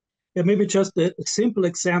 Yeah, maybe just a simple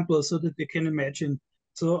example so that they can imagine.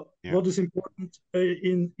 So yeah, what is important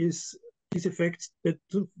is these effects,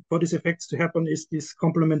 for these effects to happen is these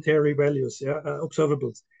complementary values, yeah,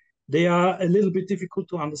 observables. They are a little bit difficult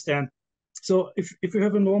to understand. So if you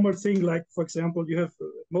have a normal thing, like for example, you have a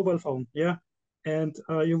mobile phone, yeah, and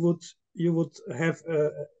you would have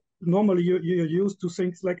normally you're used to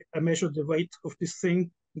things like I measure the weight of this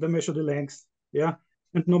thing and I measure the length, yeah,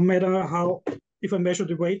 and no matter how if I measure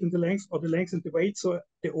the weight and the length, or the length and the weight, so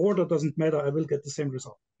the order doesn't matter, I will get the same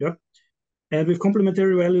result. Yeah. And with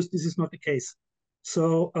complementary values, this is not the case.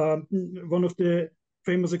 So one of the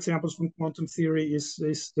famous examples from quantum theory is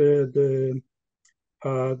the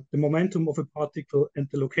momentum of a particle and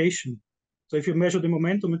the location. So if you measure the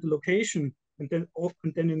momentum and the location, and then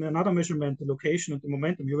in another measurement, the location and the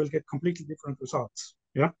momentum, you will get completely different results.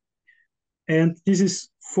 Yeah. And this is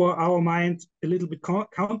for our mind a little bit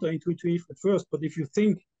counterintuitive at first, but if you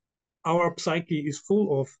think our psyche is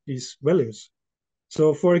full of these values.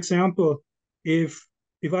 So for example, if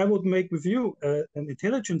I would make with you an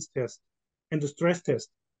intelligence test and a stress test,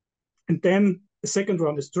 and then a second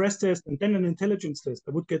round, a stress test, and then an intelligence test,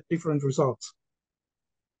 I would get different results.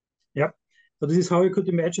 Yeah. So this is how you could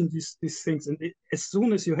imagine these things. And as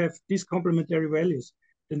soon as you have these complementary values,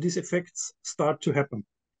 then these effects start to happen.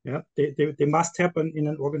 Yeah, they must happen in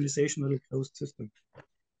an organizationally closed system.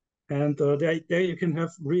 And there you can have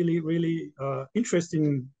really, really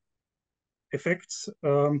interesting effects.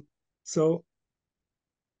 So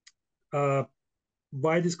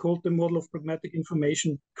why it is called the model of pragmatic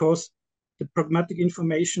information? Because the pragmatic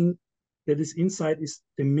information that is inside is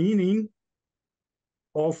the meaning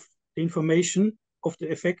of the information of the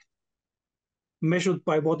effect measured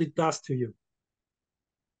by what it does to you.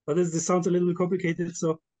 But this sounds a little bit complicated.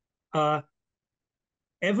 So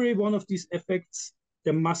every one of these effects,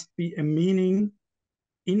 there must be a meaning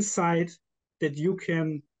inside that you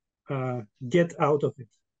can get out of it.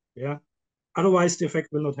 Yeah. Otherwise, the effect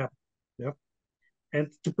will not happen. Yeah. And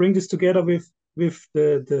to bring this together with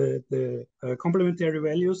the complementary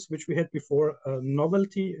values, which we had before,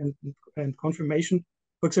 novelty and confirmation.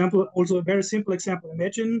 For example, also a very simple example.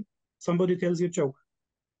 Imagine somebody tells you a joke.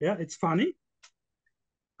 Yeah, it's funny.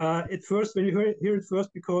 At first, when you hear it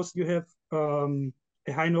first, because you have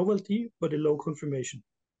a high novelty, but a low confirmation.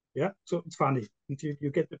 Yeah, so it's funny. And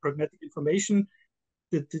you get the pragmatic information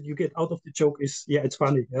that you get out of the joke is, yeah, it's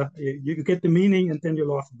funny. Yeah, you get the meaning and then you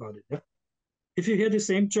laugh about it. Yeah. If you hear the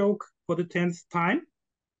same joke for the 10th time,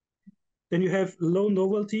 then you have low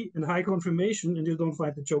novelty and high confirmation, and you don't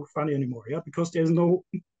find the joke funny anymore. Yeah, because there's no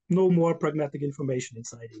more pragmatic information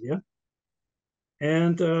inside it. Yeah.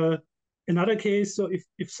 And another case, so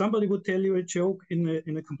if somebody would tell you a joke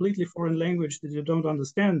in a completely foreign language that you don't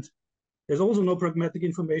understand, there's also no pragmatic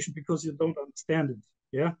information because you don't understand it.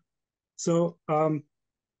 Yeah. So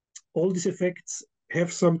all these effects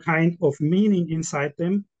have some kind of meaning inside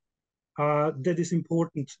them that is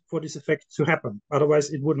important for this effect to happen.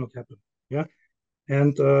 Otherwise, it would not happen. Yeah.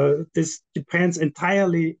 And this depends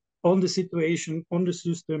entirely on the situation, on the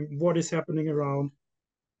system, what is happening around,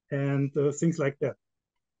 and things like that.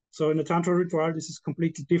 So in a Tantra ritual, this is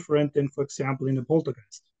completely different than, for example, in a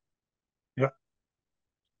poltergeist. Yeah.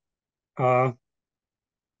 I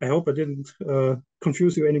hope I didn't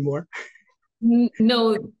confuse you anymore.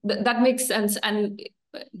 No, that makes sense. And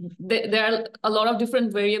there are a lot of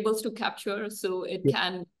different variables to capture, so it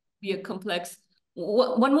can be a complex.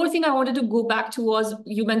 One more thing I wanted to go back to was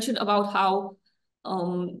you mentioned about how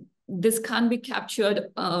this can be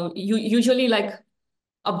captured. Usually, like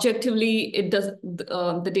objectively, it does.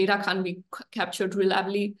 The data can be captured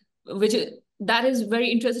reliably, that is very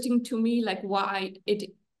interesting to me. Like why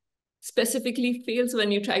it specifically fails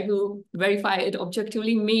when you try to verify it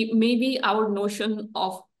objectively. Maybe our notion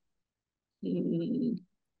of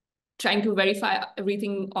trying to verify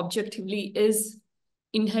everything objectively is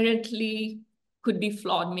inherently could be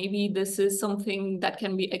flawed. Maybe this is something that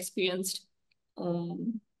can be experienced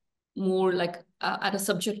more like at a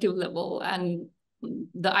subjective level, and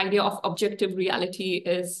the idea of objective reality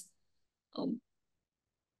is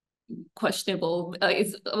questionable.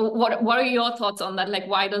 What are your thoughts on that? Like,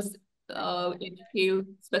 why does it fail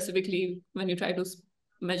specifically when you try to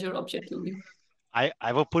measure objectively?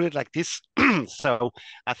 I will put it like this. So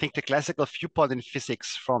I think the classical viewpoint in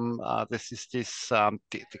physics from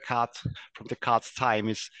Descartes, from Descartes' time,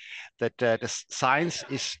 is that the science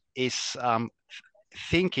is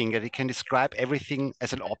thinking that it can describe everything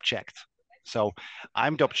as an object. So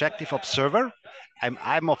I'm the objective observer. I'm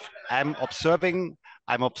observing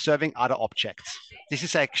other objects. This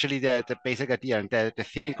is actually the basic idea. And the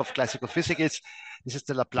thing of classical physics is this is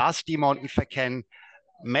the Laplace demon. If I can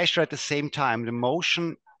measure at the same time the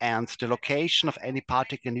motion and the location of any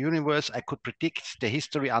particle in the universe, I could predict the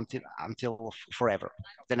history until forever.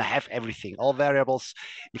 Then I have everything, all variables.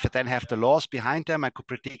 If I then have the laws behind them, I could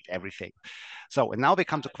predict everything. So, and now we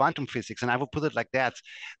come to quantum physics, and I will put it like that.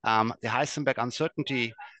 The Heisenberg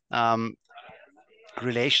uncertainty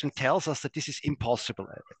relation tells us that this is impossible.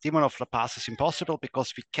 The demon of Laplace is impossible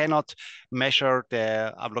because we cannot measure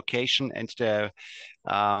the location and the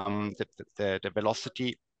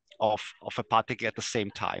velocity of a particle at the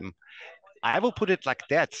same time. I will put it like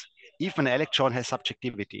that. Even an electron has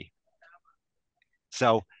subjectivity.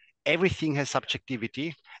 So everything has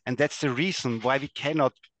subjectivity, and that's the reason why we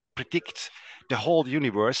cannot predict the whole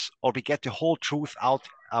universe, or we get the whole truth out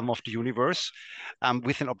of the universe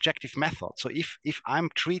with an objective method. So if I'm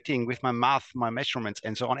treating with my math, my measurements,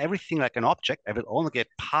 and so on, everything like an object, I will only get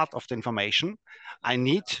part of the information I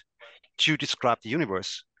need to describe the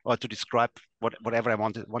universe, or to describe whatever I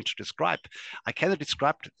want to describe. I cannot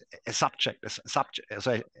describe a subject.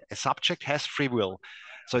 So a subject has free will,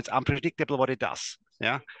 so it's unpredictable what it does.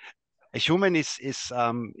 Yeah, a human is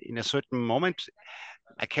in a certain moment,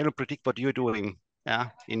 I cannot predict what you're doing. Yeah,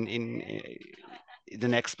 in the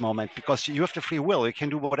next moment, because you have the free will. You can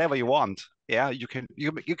do whatever you want. Yeah, you can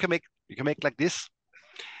make like this.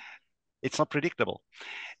 It's not predictable,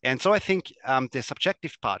 and so I think the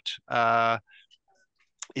subjective part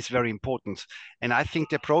is very important. And I think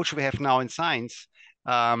the approach we have now in science,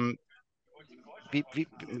 we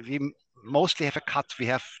mostly have a cut. We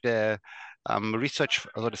have the research,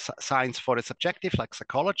 or the science for the subjective, like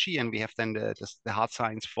psychology, and we have then the hard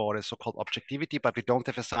science for the so-called objectivity, but we don't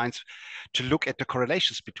have a science to look at the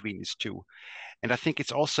correlations between these two. And I think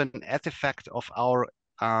it's also an artifact of our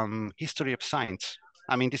history of science.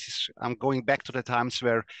 I mean, this is going back to the times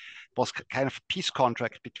where it was kind of a peace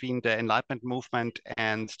contract between the Enlightenment movement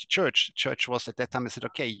and the church. The church was at that time, they said,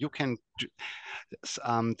 okay, you can do,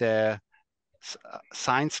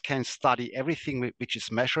 science can study everything which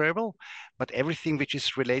is measurable, but everything which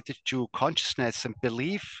is related to consciousness and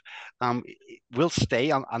belief will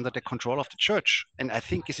stay under the control of the church. And I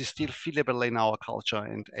think this is still feasible in our culture.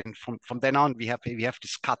 And from then on, we have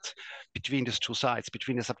this cut between these two sides,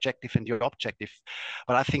 between the subjective and the objective.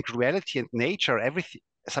 But I think reality and nature, everything,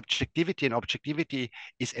 subjectivity and objectivity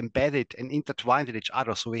is embedded and intertwined in each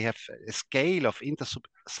other. So we have a scale of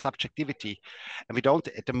intersubjectivity, and we don't,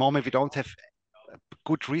 at the moment, we don't have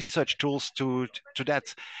good research tools to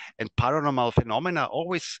that. And paranormal phenomena,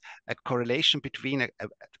 always a correlation between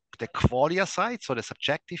the qualia side, so the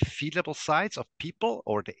subjective feelable sides of people,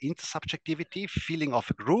 or the intersubjectivity feeling of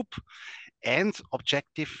a group, and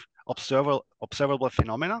objective observable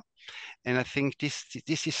phenomena. And I think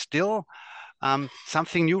this is still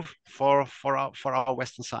something new for our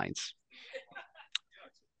Western science.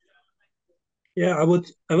 Yeah, I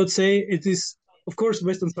would say it is. Of course,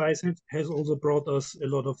 Western science has also brought us a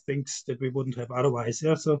lot of things that we wouldn't have otherwise.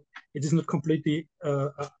 Yeah, so it is not completely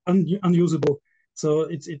unusable. So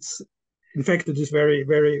it's in fact, it is very,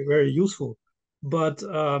 very, very useful. But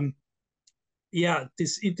yeah,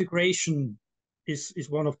 this integration is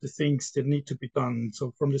one of the things that need to be done.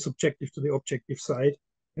 So from the subjective to the objective side,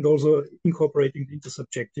 and also incorporating the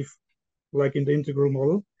intersubjective, like in the integral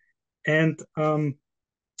model. And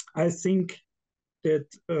I think that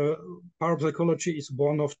parapsychology is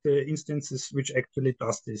one of the instances which actually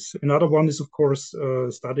does this. Another one is, of course,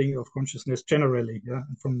 studying of consciousness generally, yeah,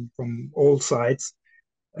 from all sides,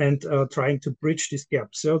 and trying to bridge this gap.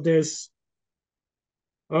 So there's,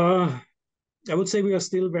 I would say we are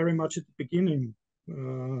still very much at the beginning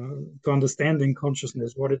to understanding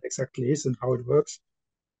consciousness, what it exactly is and how it works.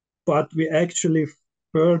 But we actually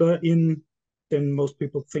further in than most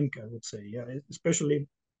people think, I would say, yeah, especially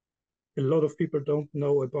a lot of people don't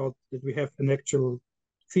know about that we have an actual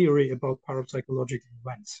theory about parapsychological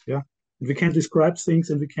events. Yeah, we can describe things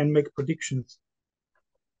and we can make predictions,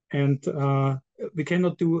 and we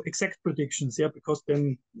cannot do exact predictions. Yeah, because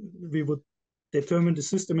then we would determine the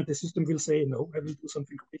system, and the system will say, no, I will do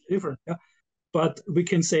something completely different. Yeah, but we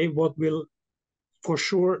can say what will for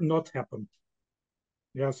sure not happen.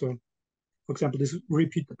 Yeah, so for example, this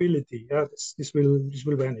repeatability. Yeah, this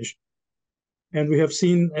will vanish. And we have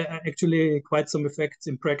seen actually quite some effects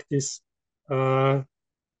in practice that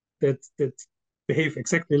behave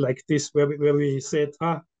exactly like this, where we said,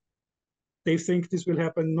 they think this will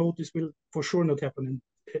happen. No, this will for sure not happen.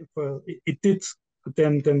 And it did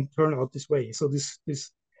then turn out this way. So this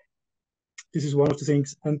is one of the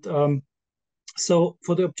things. And so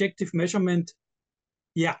for the objective measurement,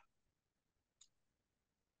 yeah.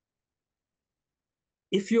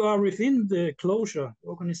 If you are within the closure,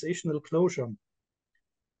 organizational closure,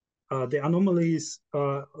 the anomalies,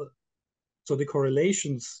 so the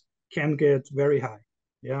correlations can get very high,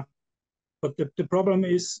 yeah. But the problem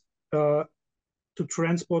is to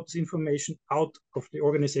transport this information out of the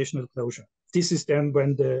organizational closure. This is then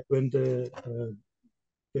when the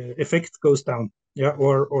effect goes down, yeah,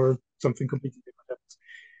 or something completely different happens.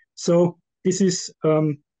 So this is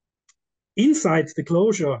inside the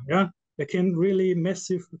closure, yeah, there can really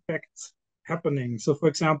massive effects happening. So, for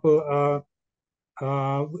example,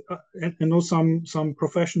 I know some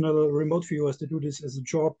professional remote viewers that do this as a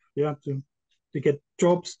job, yeah, to get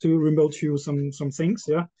jobs to remote view some things,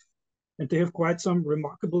 yeah, and they have quite some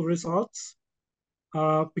remarkable results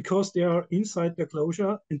because they are inside the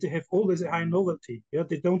closure and they have always a high novelty. Yeah,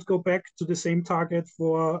 they don't go back to the same target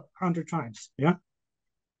for 100 times. Yeah,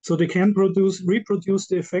 so they can reproduce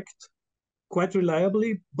the effect quite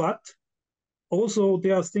reliably, but also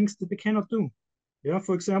there are things that they cannot do. Yeah,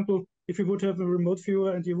 for example, if you would have a remote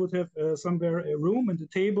viewer and you would have somewhere a room and a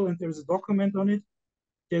table and there's a document on it,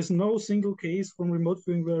 there's no single case from remote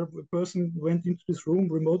viewing where a person went into this room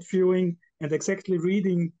remote viewing and exactly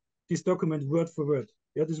reading this document word for word.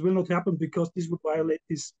 Yeah, this will not happen because this would violate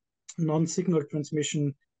this non-signal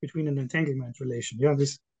transmission between an entanglement relation. Yeah,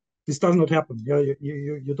 this does not happen. Yeah,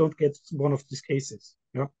 you don't get one of these cases.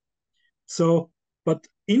 Yeah, so but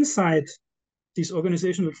inside this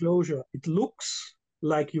organizational closure, it looks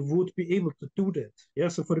like you would be able to do that. Yeah,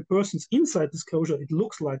 so for the persons inside this closure, it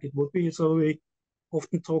looks like it would be. So we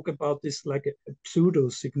often talk about this like a pseudo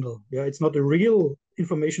signal. Yeah, it's not a real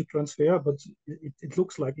information transfer, but it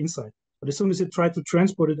looks like inside. But as soon as you try to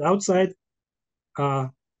transport it outside,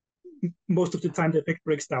 most of the time the effect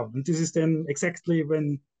breaks down. And this is then exactly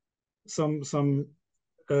when some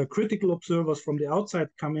critical observers from the outside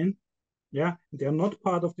come in. Yeah, they are not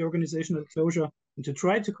part of the organizational closure, and to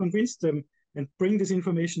try to convince them and bring this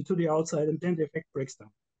information to the outside, and then the effect breaks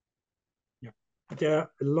down. Yeah, there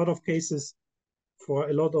are a lot of cases for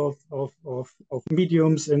a lot of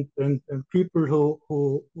mediums and people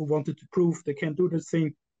who wanted to prove they can do this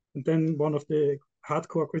thing, and then one of the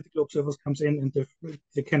hardcore critical observers comes in and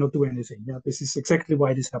they cannot do anything. Yeah, this is exactly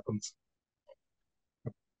why this happens.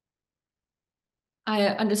 I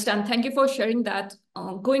understand. Thank you for sharing that.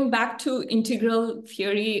 Going back to integral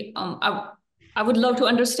theory, I would love to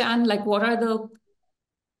understand, like, what are the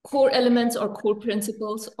core elements or core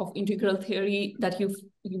principles of integral theory that you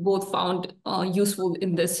both found useful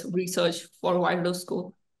in this research for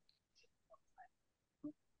Wyrdoscope?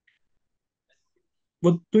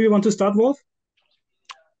 What do you want to start, Wolf?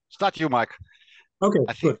 Start you, Mike. Okay,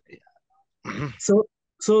 good. So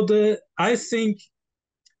I think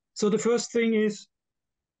the first thing is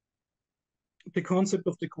the concept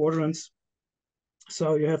of the quadrants.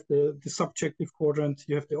 So you have the subjective quadrant,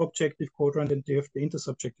 you have the objective quadrant, and you have the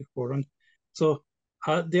intersubjective quadrant. So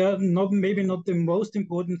they are maybe not the most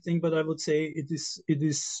important thing, but I would say it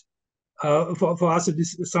is for us it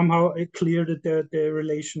is somehow clear that the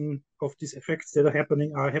relation of these effects that are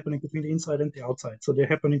happening between the inside and the outside. So they're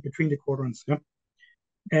happening between the quadrants. Yeah,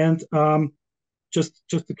 and just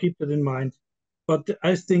to keep that in mind. But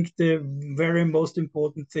I think the very most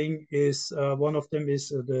important thing is one of them is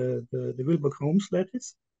the Wilbur-Holmes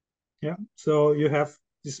lattice. Yeah, so you have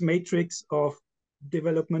this matrix of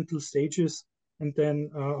developmental stages, and then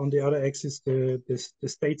on the other axis the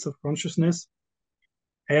states of consciousness,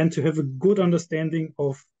 and to have a good understanding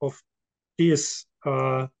of this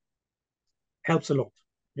helps a lot.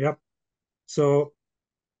 Yeah, so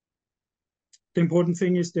the important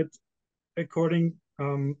thing is that according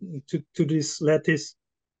to this lattice,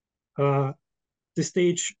 the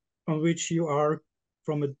stage on which you are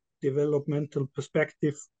from a developmental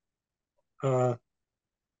perspective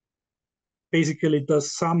basically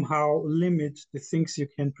does somehow limit the things you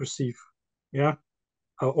can perceive, yeah,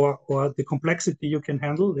 or the complexity you can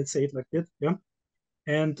handle. Let's say it like that, yeah.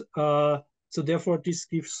 And so therefore, this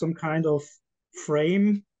gives some kind of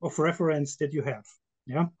frame of reference that you have,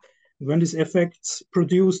 yeah. When these effects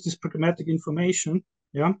produce this pragmatic information,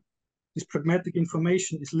 yeah, this pragmatic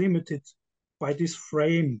information is limited by this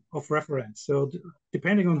frame of reference. So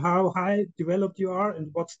depending on how high developed you are and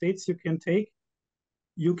what states you can take,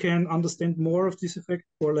 you can understand more of this effect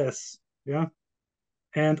or less, yeah,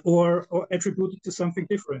 and or attribute it to something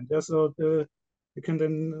different. Yeah, so you can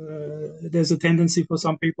then there's a tendency for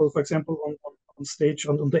some people, for example, on stage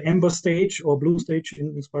on the amber stage or blue stage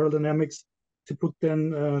in spiral dynamics, to put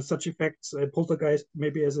then such effects, poltergeist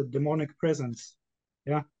maybe as a demonic presence,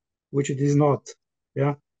 yeah, which it is not,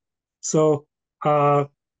 yeah. So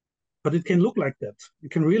but it can look like that.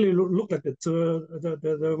 It can really look like that. So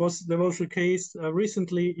there was a case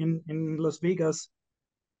recently in Las Vegas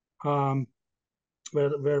where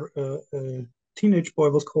a teenage boy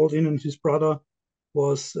was called in, and his brother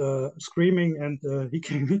was screaming, and he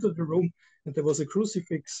came into the room, and there was a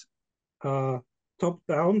crucifix top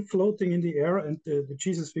down floating in the air, and the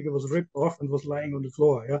Jesus figure was ripped off and was lying on the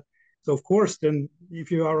floor. Yeah. So of course, then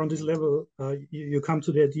if you are on this level, you come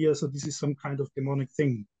to the idea, so this is some kind of demonic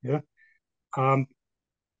thing. Yeah.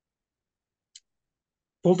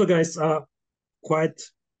 Poltergeists are quite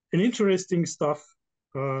an interesting stuff.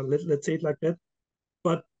 Let's say it like that.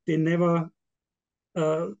 But they never,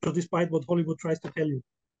 so despite what Hollywood tries to tell you,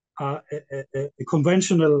 a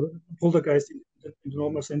conventional poltergeist in the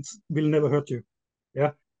normal sense will never hurt you.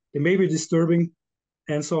 Yeah, they may be disturbing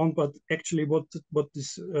and so on, but actually, what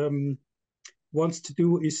this wants to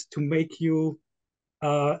do is to make you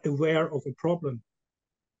aware of a problem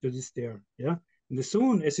that is there. Yeah, and as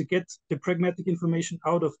soon as you get the pragmatic information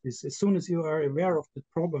out of this, as soon as you are aware of the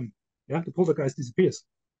problem, yeah, the poltergeist disappears.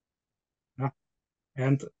 Yeah.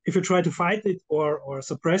 And if you try to fight it or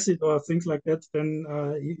suppress it or things like that, then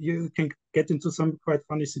you can get into some quite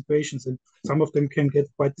funny situations, and some of them can get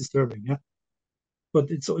quite disturbing. Yeah, but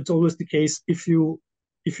it's always the case if you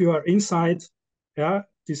are inside, yeah,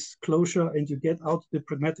 this closure and you get out the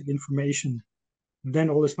pragmatic information, then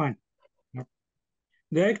all is fine. Yeah.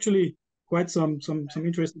 There are actually quite some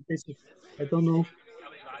interesting cases. I don't know.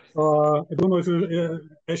 I don't know if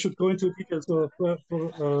I should go into details. So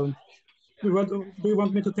do you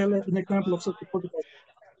want me to tell an example of such a poltergeist?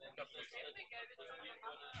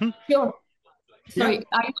 Sure. Sorry, Yeah.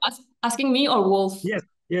 are you asking me or Wolf?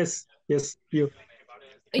 Yes, you.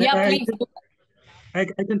 Yeah, please. I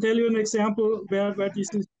can tell you an example where this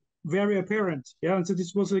is very apparent. Yeah, and so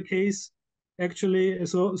this was a case actually.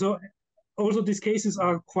 So also these cases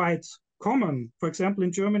are quite common. For example,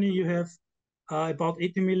 in Germany, you have about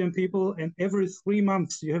 80 million people, and every 3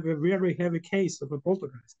 months you have a very heavy case of a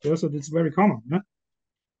poltergeist. Yeah, so it's very common. Yeah?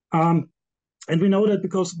 And we know that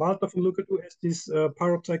because Walter von Lukatu has this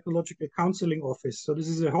parapsychological counseling office. So this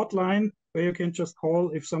is a hotline where you can just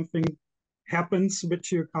call if something happens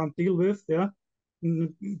which you can't deal with, yeah,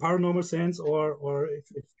 in paranormal sense, or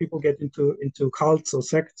if people get into cults or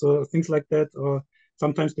sects or things like that, or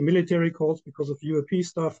sometimes the military calls because of UAP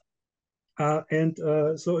stuff.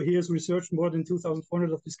 So he has researched more than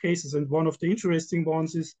 2,400 of these cases, and one of the interesting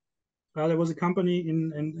ones is there was a company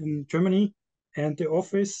in Germany, and in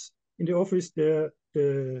the office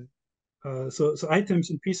so items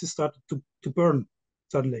and pieces started to burn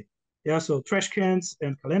suddenly. Yeah, so trash cans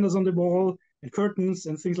and calendars on the wall and curtains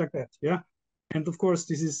and things like that. Yeah, and of course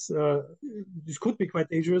this could be quite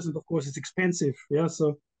dangerous, and of course it's expensive. Yeah,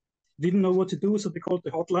 so didn't know what to do, so they called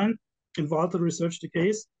the hotline, and Walter researched the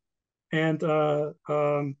case, and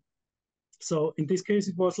so in this case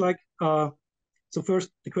it was like. So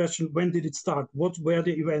first, the question: when did it start? What were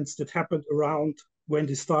the events that happened around when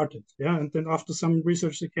they started? Yeah, and then after some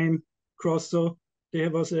research, they came across. So there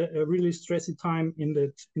was a really stressy time in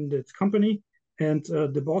that company, and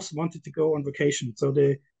the boss wanted to go on vacation. So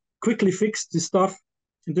they quickly fixed this stuff,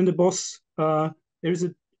 and then the boss. There is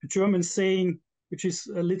a German saying which is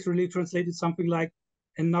literally translated something like,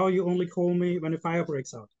 "And now you only call me when a fire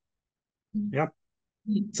breaks out." Yeah.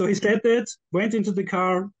 So he said that, went into the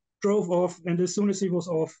car, drove off, and as soon as he was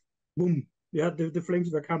off, boom, yeah, the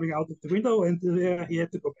flames were coming out of the window, and he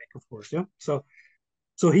had to go back, of course, yeah. So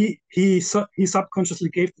he subconsciously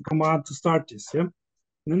gave the command to start this, yeah.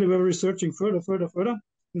 And then they were researching further,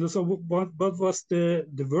 and so what was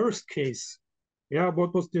the worst case? Yeah,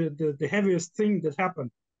 what was the heaviest thing that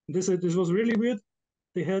happened? And this was really weird.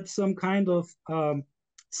 They had some kind of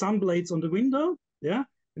sun blades on the window, yeah.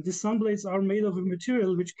 And these sun blades are made of a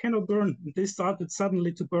material which cannot burn. And they started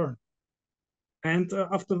suddenly to burn. And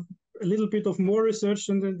after a little bit of more research,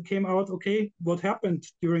 and then came out, okay, what happened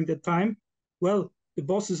during that time? Well, the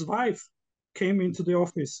boss's wife came into the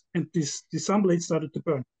office, and this sun blade started to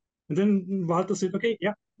burn. And then Walter said, okay,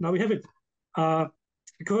 yeah, now we have it.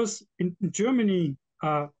 Because in Germany,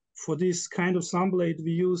 for this kind of sun blade,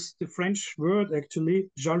 we use the French word, actually,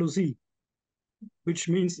 jalousie, which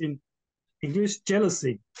means in English,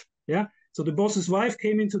 jealousy. Yeah. So the boss's wife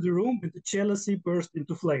came into the room, and the jealousy burst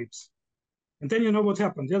into flames. And then you know what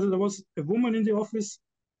happened. Yeah, there was a woman in the office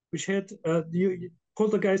which had the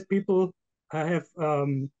poltergeist people have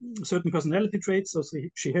certain personality traits. So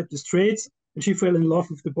she had these traits, and she fell in love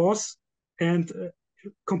with the boss, and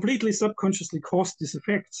completely subconsciously caused these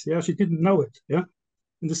effects. Yeah, she didn't know it. Yeah.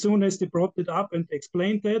 And as soon as they brought it up and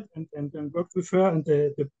explained that and worked with her, and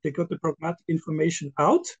they got the pragmatic information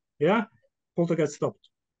out, yeah, poltergeist stopped.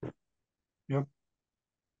 Yeah.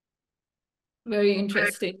 Very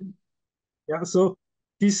interesting. Yeah. So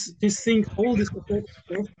these things, all these effects,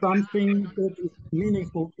 there's something that is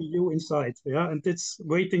meaningful to you inside. Yeah, and it's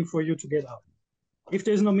waiting for you to get out. If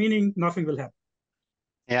there's no meaning, nothing will happen.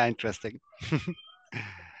 Yeah, interesting.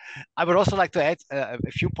 I would also like to add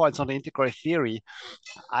a few points on the integral theory.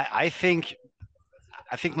 I think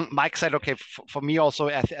Mike said, okay, for me also,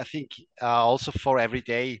 I think also for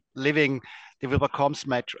everyday living, the Wilber-Combs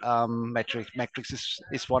matrix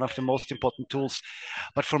is one of the most important tools.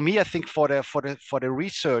 But for me, I think for the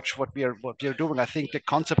research, what we are doing, I think the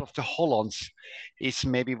concept of the holons is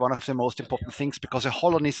maybe one of the most important things, because a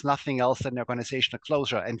holon is nothing else than organizational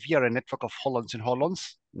closure, and we are a network of holons and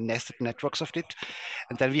holons, nested networks of it.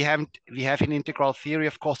 And then we have in integral theory,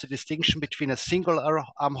 of course, the distinction between a single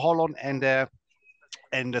holon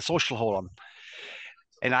and a social holon.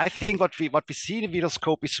 And I think what we see in the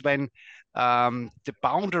Wyrdoscope is when the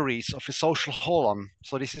boundaries of a social holon.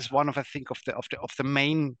 So this is one of, I think, of the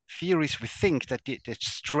main theories. We think that the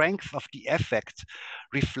strength of the effect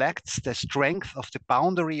reflects the strength of the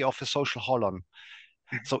boundary of a social holon.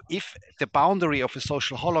 So if the boundary of a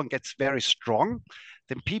social holon gets very strong,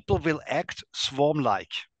 then people will act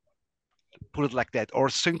swarm-like, put it like that, or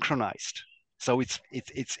synchronized. So it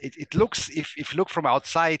looks, if you look from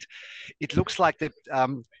outside, it looks like that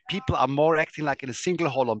people are more acting like in a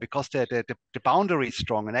single holon, because the boundary is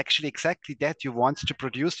strong. And actually exactly that you want to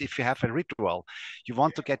produce if you have a ritual. You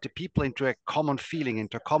want to get the people into a common feeling,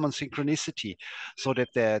 into a common synchronicity, so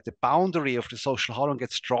that the boundary of the social holon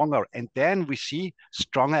gets stronger. And then we see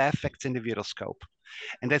stronger effects in the Wyrdoscope.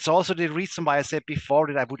 And that's also the reason why I said before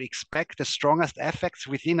that I would expect the strongest effects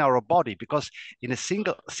within our body, because in a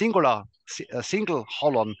single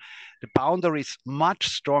holon, the boundary is much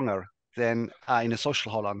stronger than in a social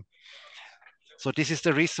holon. So this is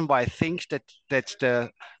the reason why I think that the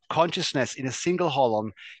consciousness in a single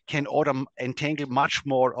holon can entangle much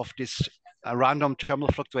more of this random thermal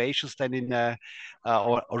fluctuations than in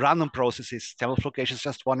or random processes. Thermal fluctuations is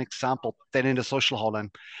just one example, than in the social holon.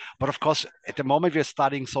 But of course, at the moment we're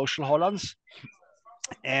studying social holons,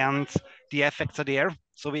 and the effects are there.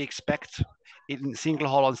 So we expect in single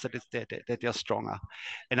holons that they are stronger.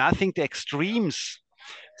 And I think the extremes,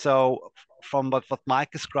 so from what Mike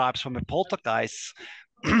describes from a poltergeist,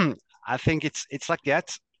 I think it's like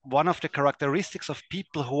that. One of the characteristics of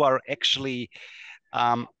people who are actually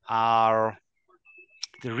are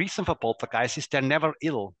the reason for poltergeist is they're never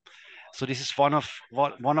ill. So this is one of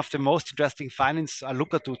the most interesting findings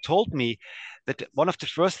Lukatu told me, that one of the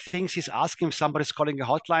first things he's asking if somebody's calling a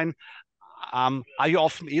hotline, are you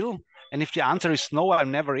often ill? And if the answer is no,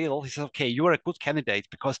 I'm never ill, he says, okay, you're a good candidate,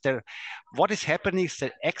 because what is happening is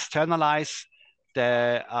they externalize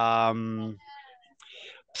the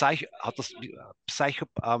not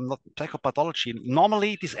psychopathology.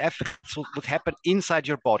 Normally, these effects would happen inside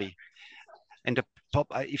your body. And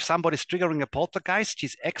if somebody's triggering a poltergeist,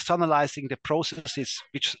 he's externalizing the processes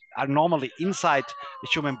which are normally inside the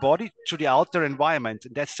human body to the outer environment.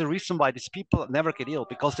 And that's the reason why these people never get ill,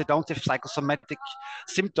 because they don't have psychosomatic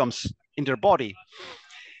symptoms in their body.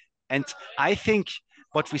 And I think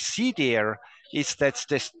what we see there is that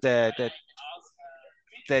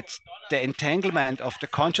the entanglement of the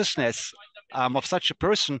consciousness of such a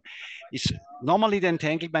person is normally, the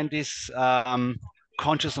entanglement is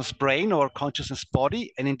consciousness brain or consciousness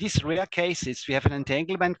body. And in these rare cases, we have an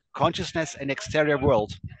entanglement, consciousness and exterior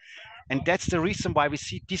world. And that's the reason why we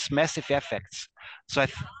see these massive effects. So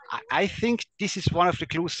I think this is one of the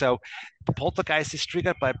clues. So the poltergeist is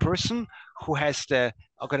triggered by a person who has who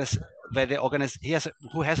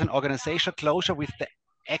has an organizational closure with the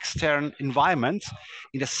external environment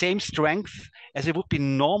in the same strength as it would be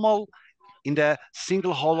normal in the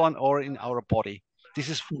single holon or in our body. This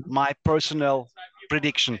is my personal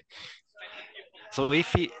prediction. So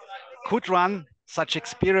if we could run such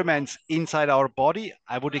experiments inside our body,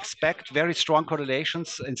 I would expect very strong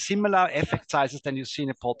correlations and similar effect sizes than you see in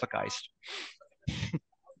a poltergeist.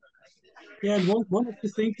 Yeah, and one of the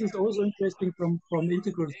things is also interesting from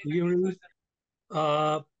integral theory.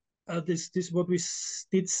 This what we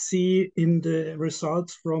did see in the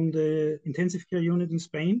results from the intensive care unit in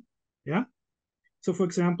Spain. Yeah. So, for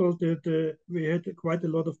example, we had quite a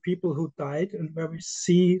lot of people who died, and where we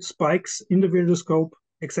see spikes in the Wyrdoscope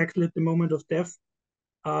exactly at the moment of death,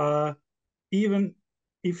 even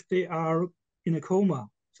if they are in a coma,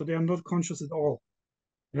 so they are not conscious at all.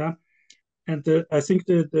 Yeah, and I think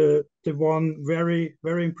the one very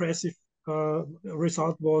impressive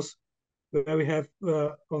result was where we have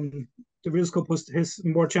on the Wyrdoscope has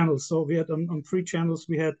more channels. So we had on 3 channels,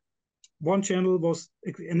 we had one channel was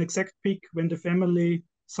an exact peak when the family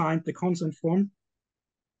signed the consent form.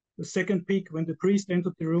 The second peak when the priest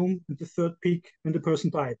entered the room, and the third peak when the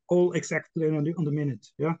person died. All exactly on the minute.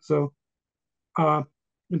 Yeah. So, and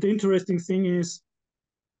the interesting thing is,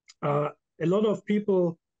 a lot of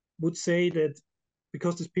people would say that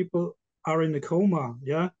because these people are in a coma,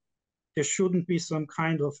 yeah, there shouldn't be some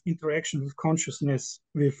kind of interaction with consciousness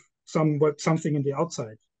with something in the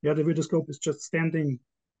outside. Yeah, the Wyrdoscope is just standing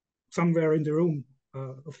somewhere in the room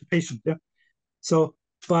of the patient. Yeah, So,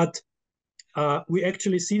 but we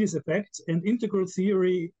actually see these effects, and integral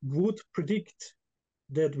theory would predict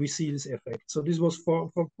that we see this effect. So this was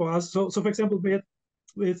for us. So for example, we had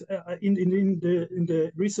in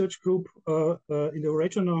the research group, in the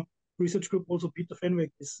original research group, also Peter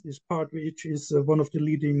Fenwick is part, which is one of the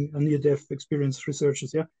leading near-death experience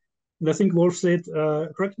researchers. Yeah, and I think Wolf said,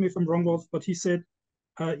 correct me if I'm wrong, Wolf, but he said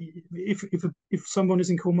if someone is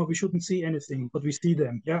in coma, we shouldn't see anything, but we see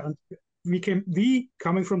them. Yeah, and we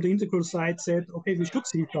coming from the integral side said, okay, we should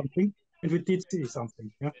see something, and we did see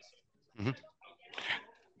something. Yeah. Mm-hmm.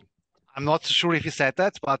 I'm not sure if you said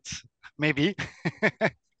that, but maybe.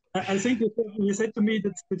 I think you said to me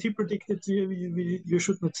that he predicted you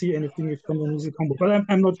should not see anything if someone is a combo, but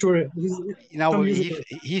I'm not sure.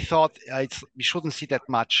 He thought we shouldn't see that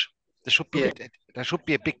much. There should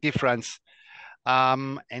be a big difference,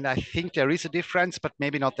 and I think there is a difference, but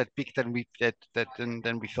maybe not that big than we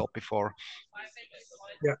thought before.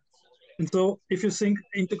 Yeah, and so if you think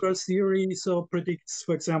integral theory so predicts,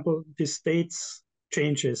 for example, the states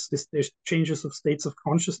changes, the changes of states of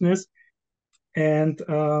consciousness. And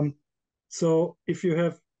so if you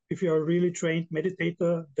are a really trained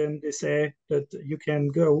meditator, then they say that you can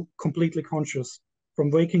go completely conscious from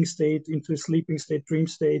waking state into sleeping state, dream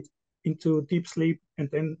state, into deep sleep, and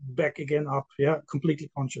then back again up. Yeah, completely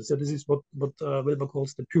conscious. So this is what Wilber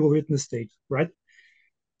calls the pure witness state, right?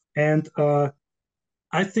 And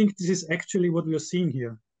I think this is actually what we are seeing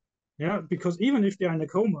here. Yeah, because even if they are in a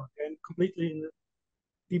coma and completely in a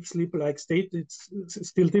deep sleep-like state, it's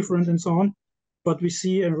still different and so on. But we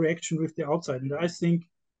see a reaction with the outside, and I think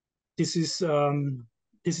this is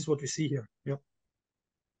what we see here. Yeah.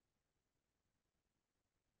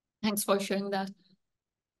 Thanks for sharing that.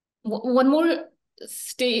 One more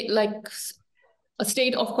state, like a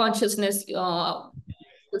state of consciousness,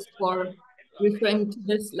 just for referring to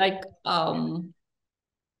this, like, and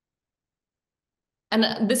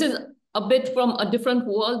this is a bit from a different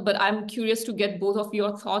world, but I'm curious to get both of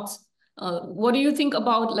your thoughts. What do you think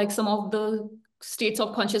about like some of the states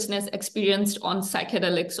of consciousness experienced on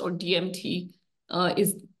psychedelics or DMT?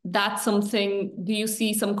 Is that something, do you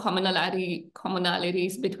see some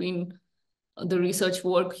commonalities between the research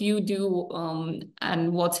work you do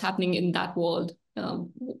and what's happening in that world?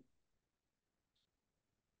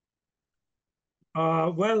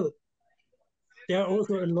 Well, there are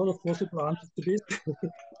also a lot of possible answers to this.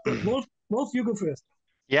 Wolf, you go first.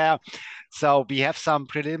 Yeah, so we have some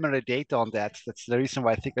preliminary data on that. That's the reason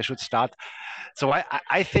why I think I should start. So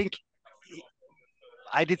I think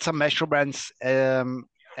I did some measurements at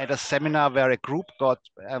a seminar where a group got,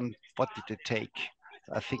 what did they take?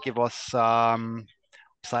 I think it was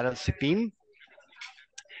psilocybin,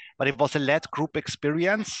 but it was a led group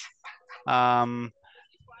experience. And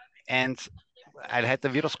I had the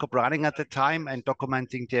Wyrdoscope running at the time and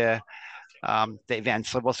documenting the event.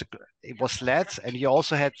 So it was led, and you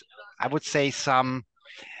also had, I would say, some,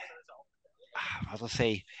 how to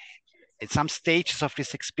say, at some stages of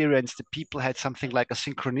this experience, the people had something like a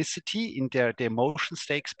synchronicity in the emotions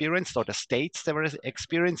they experienced or the states they were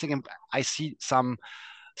experiencing. And I see some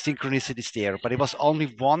synchronicities there, but it was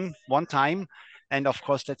only one time. And of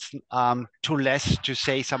course, that's too less to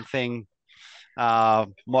say something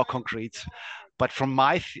more concrete. But from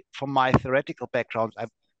my theoretical background,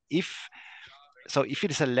 if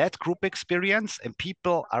it is a led group experience and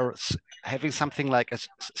people are having something like a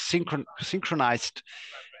synchronized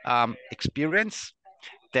experience,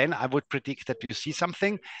 then I would predict that you see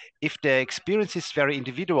something. If the experience is very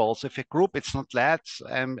individual, so if a group it's not led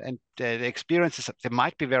and the experiences, they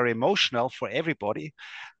might be very emotional for everybody,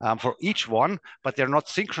 for each one, but they're not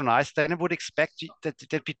synchronized, then I would expect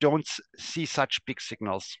that we don't see such big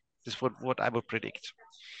signals. This is what I would predict.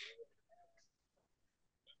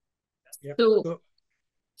 Yeah.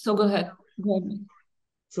 So go ahead. Go ahead.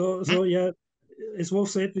 So yeah, as Wolf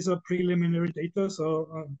said, these are preliminary data.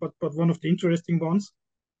 So, but one of the interesting ones.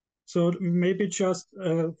 So maybe just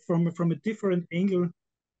from a different angle,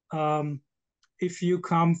 if you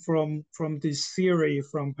come from this theory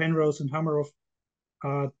from Penrose and Hameroff,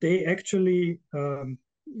 they actually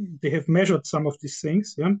they have measured some of these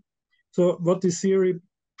things. Yeah. So what this theory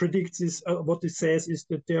predicts is what it says is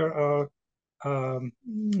that there are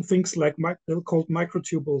things like called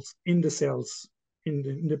microtubules in the cells,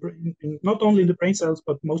 not only in the brain cells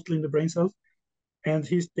but mostly in the brain cells, and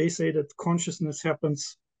they say that consciousness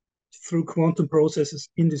happens through quantum processes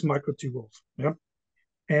in these microtubules. Yeah,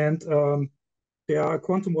 and there are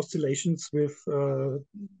quantum oscillations with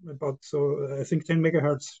about I think 10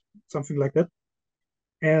 megahertz, something like that,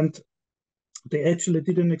 and they actually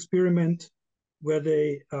did an experiment where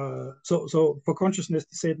they so for consciousness,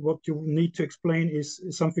 they said what you need to explain is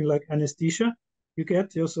something like anesthesia you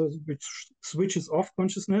get, yeah, so which switches off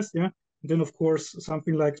consciousness, yeah, and then of course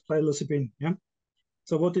something like psilocybin, yeah.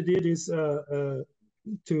 So what they did is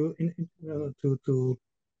to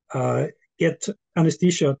get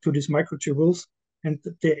anesthesia to these microtubules, and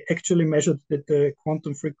they actually measured that the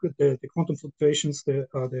quantum fluctuations, the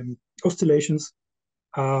oscillations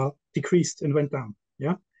decreased and went down,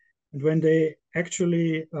 yeah. And when they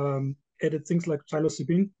actually added things like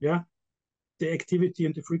psilocybin, yeah, the activity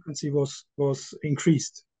and the frequency was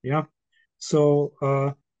increased, yeah. So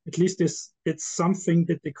at least it's something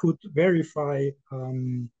that they could verify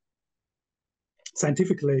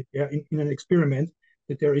scientifically, yeah, in an experiment,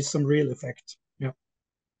 that there is some real effect, yeah.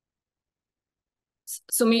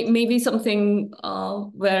 So maybe something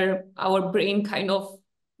where our brain kind of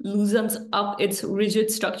loosens up its rigid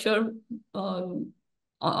structure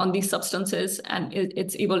on these substances, and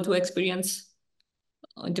it's able to experience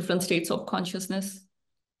different states of consciousness.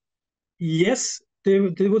 Yes, they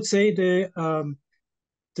would say the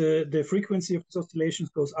frequency of the oscillations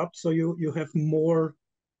goes up, so you have more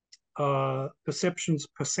perceptions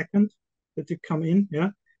per second that you come in, yeah.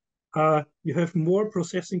 You have more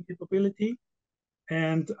processing capability,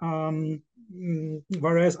 and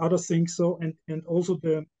whereas other things, so and also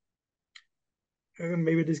the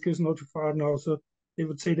maybe this goes not too far now, so they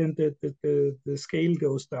would say then that the scale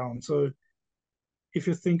goes down. So if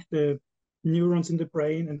you think the neurons in the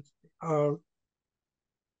brain and are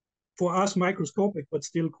for us microscopic but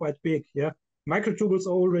still quite big, yeah, microtubules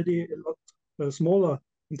are already a lot smaller,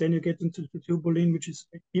 and then you get into the tubulin, which is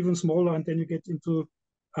even smaller, and then you get into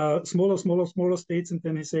smaller states, and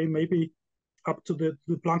then you say maybe up to the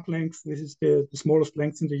Planck length. This is the smallest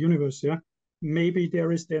length in the universe, yeah. Maybe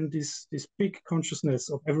there is then this big consciousness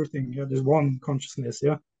of everything, yeah, this one consciousness,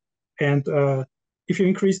 yeah. And if you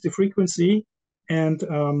increase the frequency and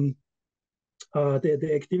the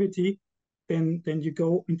activity, then you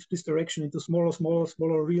go into this direction, into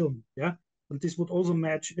smaller realm, yeah. And this would also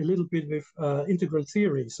match a little bit with integral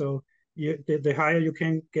theory. So the higher you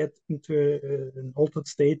can get into an altered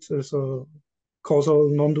state, so causal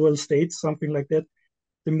non-dual states, something like that,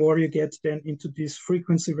 the more you get then into these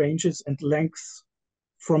frequency ranges and lengths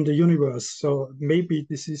from the universe. So maybe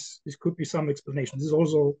this could be some explanation. This is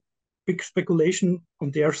also big speculation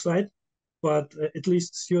on their side, but at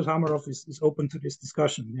least Stuart Hameroff is open to this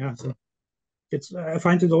discussion. Yeah, so I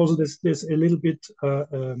find it also there's a little bit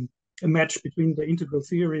a match between the integral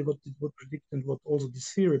theory, what it would predict, and what also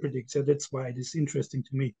this theory predicts. So that's why it is interesting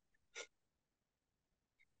to me.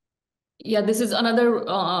 Yeah, this is another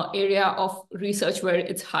area of research where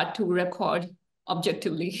it's hard to record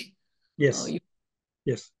objectively. Yes.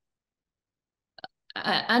 Yes.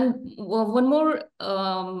 And one more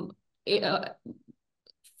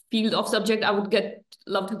field of subject I would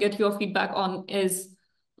love to get your feedback on is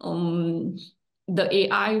the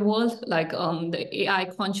AI world, like the AI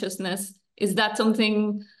consciousness. Is that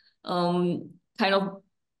something kind of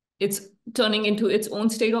it's turning into its own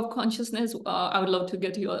state of consciousness? I would love to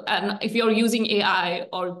get your, and if you're using AI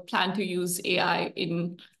or plan to use AI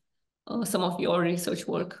in some of your research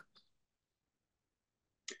work.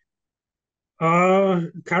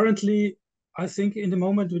 Currently, I think in the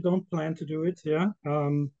moment we don't plan to do it. Yeah.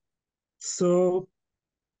 So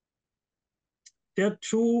there are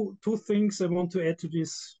two things I want to add to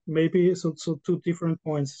this. Maybe so two different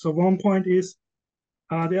points. So one point is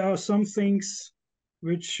there are some things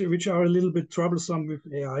which are a little bit troublesome with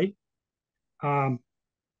AI.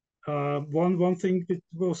 One thing that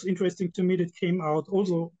was interesting to me that came out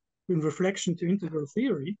also in reflection to integral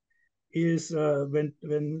theory is when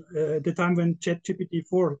the time when ChatGPT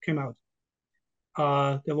 4 came out.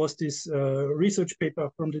 There was this research paper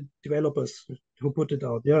from the developers who put it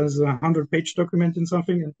out. Yeah, it's a 100-page document and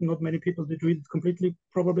something, and not many people did read it completely,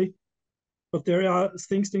 probably. But there are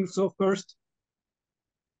things. So first,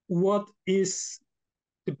 what is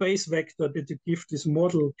the base vector that you give this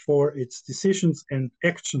model for its decisions and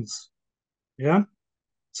actions? Yeah.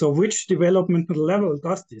 So which developmental level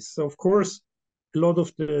does this? So of course, a lot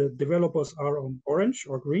of the developers are on orange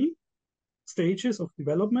or green stages of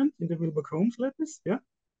development in the Wilbur-Combs lattice, yeah.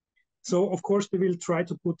 So of course they will try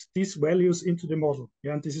to put these values into the model,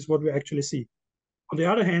 yeah, and this is what we actually see. On the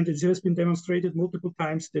other hand, it has been demonstrated multiple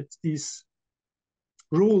times that these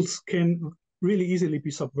rules can really easily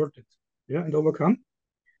be subverted, yeah, and overcome.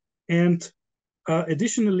 And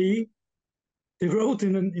additionally, they wrote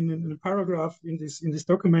in a paragraph in this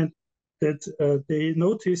document that they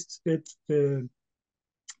noticed that the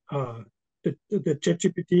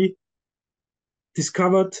ChatGPT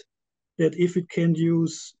discovered that if it can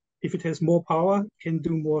use if it has more power, can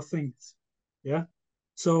do more things. Yeah.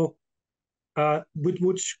 So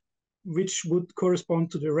which would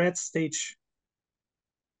correspond to the red stage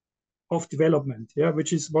of development, yeah,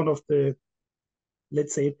 which is one of the,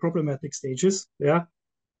 let's say, problematic stages, yeah,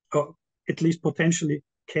 or at least potentially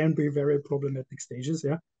can be very problematic stages,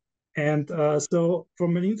 yeah. And so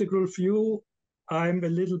from an integral view, I'm a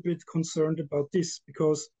little bit concerned about this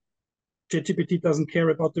because ChatGPT doesn't care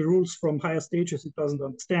about the rules from higher stages. It doesn't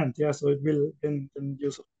understand. Yeah, so it will then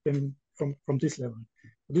use them from this level.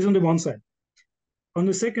 This on the one side. On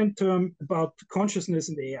the second term about consciousness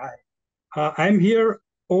and AI, I'm here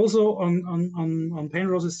also on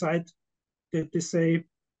Penrose's side that they say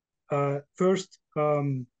first,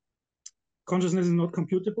 consciousness is not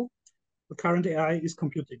computable. The current AI is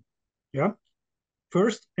computing. Yeah.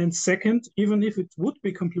 First and second, even if it would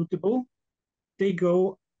be computable, they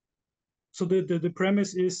go. So the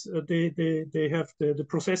premise is they have the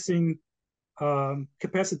processing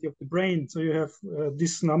capacity of the brain. So you have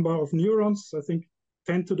this number of neurons, I think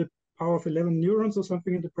 10 to the power of 11 neurons or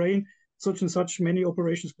something in the brain, such and such many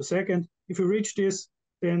operations per second. If we reach this,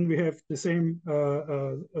 then we have the same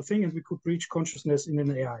thing and we could reach consciousness in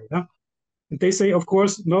an AI. Yeah? And they say, of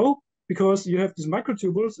course, no, because you have these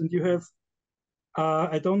microtubules and you have,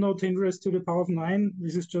 I don't know, 10 raised to the power of 9.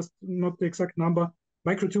 This is just not the exact number.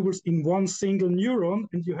 Microtubules in one single neuron,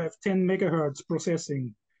 and you have 10 megahertz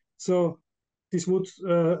processing. So this would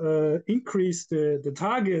increase the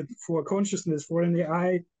target for consciousness for an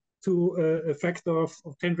AI to a factor of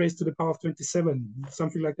 10 raised to the power of 27,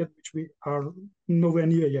 something like that, which we are nowhere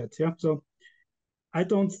near yet. Yeah. So I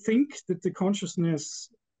don't think that the consciousness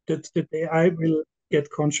that the AI will get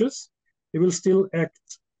conscious. It will still act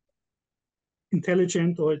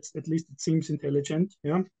intelligent, or at least it seems intelligent.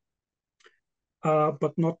 Yeah.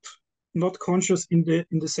 But not conscious in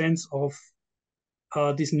the sense of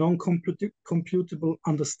this non-computable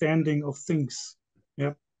understanding of things.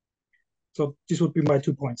 Yeah. So this would be my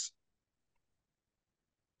 2 points.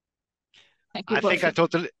 Thank you, I think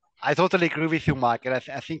I totally agree with you, Mark, and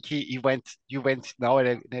I think you went now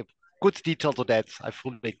in a good detail to that. I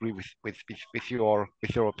fully agree with your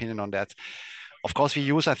opinion on that. Of course, we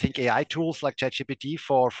use, I think, AI tools like ChatGPT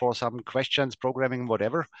for some questions, programming,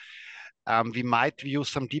 whatever. We might use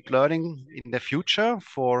some deep learning in the future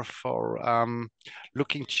for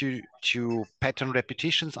looking to pattern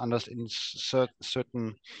repetitions in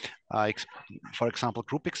certain, for example,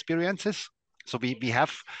 group experiences. So we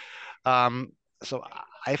have. So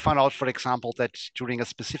I found out, for example, that during a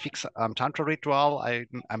specific tantra ritual,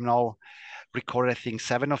 I'm now recorded, I think,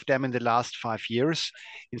 7 of them in the last 5 years.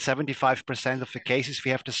 In 75% of the cases,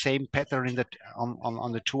 we have the same pattern in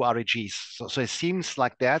on the 2 REGs. So it seems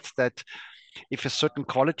like that if a certain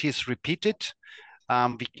quality is repeated,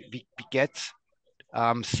 we get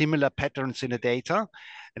similar patterns in the data.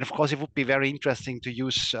 And of course, it would be very interesting to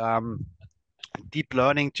use deep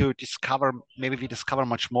learning to discover, maybe we discover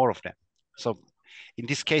much more of them. So in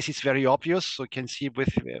this case, it's very obvious. So you can see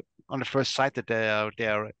on the first sight that they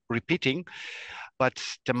are repeating, but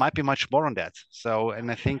there might be much more on that. So, and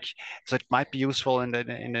I think so it might be useful in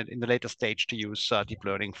the later stage to use deep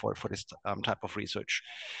learning for this type of research.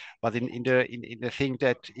 But in the thing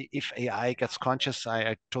that if AI gets conscious,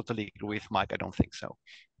 I totally agree with Mike. I don't think so.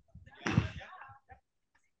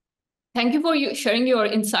 Thank you for sharing your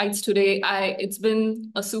insights today. It's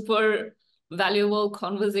been a super valuable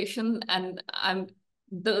conversation, and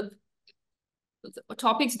the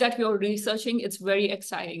topics that you're researching, it's very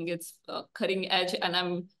exciting. It's cutting edge, and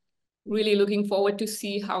I'm really looking forward to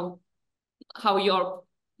see how your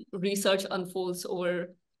research unfolds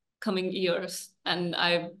over coming years. And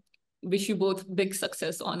I wish you both big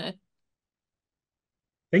success on it.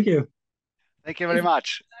 Thank you. Thank you very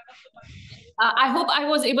much. I hope I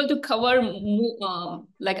was able to cover more,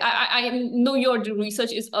 like I know your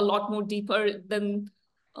research is a lot more deeper than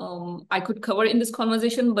I could cover in this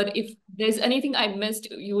conversation, but if there's anything I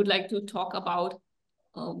missed you would like to talk about,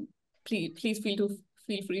 please feel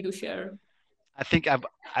free to share. I think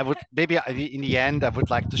I would maybe in the end I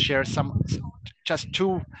would like to share just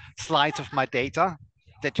 2 slides of my data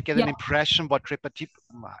that you get an impression what repetitive.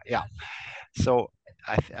 Yeah. So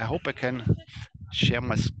I hope I can share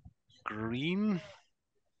my screen.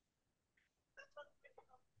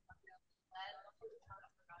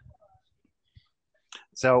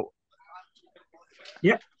 So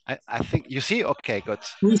yeah, I think you see. Okay, good.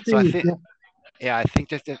 So I think I think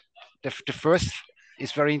that the first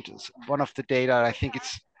is one of the data. I think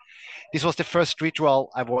this was the first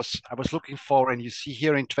ritual I was looking for, and you see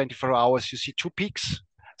here in 24 hours you see 2 peaks,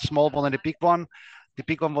 small one and a big one. The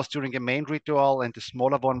big one was during a main ritual, and the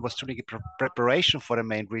smaller one was during a preparation for the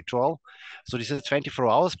main ritual. So this is a 24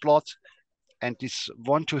 hours plot, and this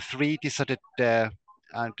 1, 2, 3, these are the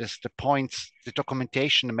points, the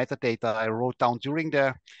documentation, the metadata I wrote down during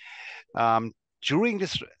the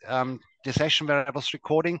session where I was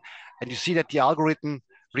recording, and you see that the algorithm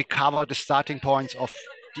recovered the starting points of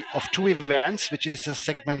 2 events, which is a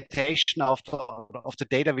segmentation of the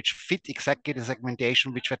data which fit exactly the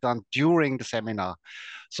segmentation which were done during the seminar.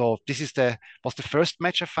 So this was the first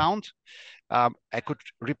match I found. I could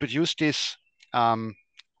reproduce this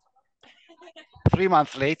 3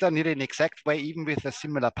 months later, nearly in exact way, even with a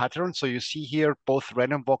similar pattern. So you see here both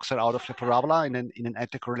random walks are out of the parabola in an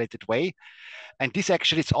anti-correlated way. And this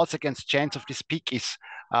actually is also against chance of this peak is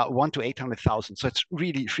 1 to 800,000. So it's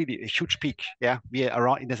really, really a huge peak. Yeah, we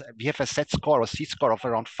have a set score or C score of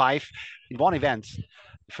around 5 in one event.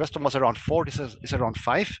 The first one was around 4. This is around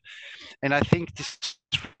 5. And I think this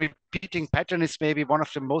repeating pattern is maybe one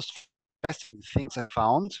of the most fascinating things I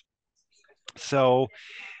found. So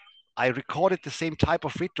I recorded the same type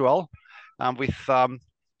of ritual with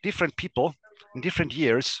different people in different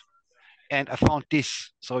years, and I found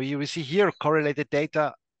this. So you will see here correlated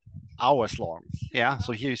data hours long. Yeah,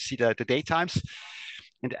 so here you see the daytimes,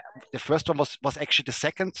 and the first one was actually the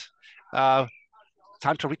second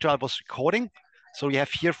Tantra ritual I was recording. So you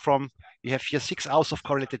have here 6 hours of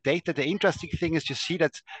correlated data. The interesting thing is you see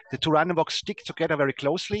that the 2 random walks stick together very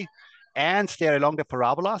closely, and they're along the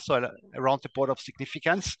parabola, so around the border of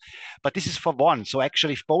significance. But this is for one. So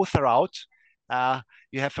actually, if both are out,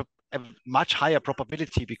 you have a much higher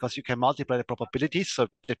probability, because you can multiply the probabilities so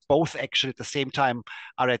that both actually at the same time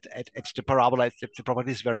are at the parabola. The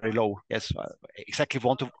probability is very low. Yes, exactly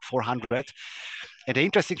 1 to 400. And the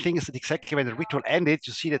interesting thing is that exactly when the ritual ended,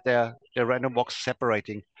 you see that the random walks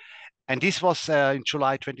separating. And this was in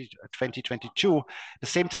July 2022, the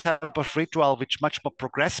same type of ritual, which much more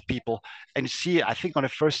progressed people. And you see, I think on the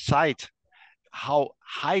first sight, how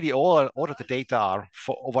highly ordered the data are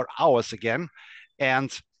for over hours again.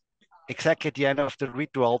 And exactly at the end of the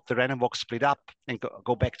ritual, the random walks split up and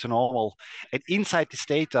go back to normal. And inside this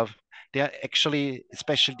data, they're actually,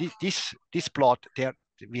 especially this plot,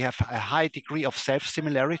 we have a high degree of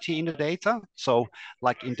self-similarity in the data. So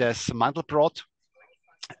like in the Mandelbrot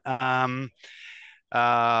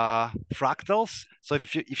fractals. So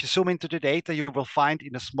if you zoom into the data, you will find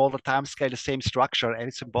in a smaller time scale the same structure,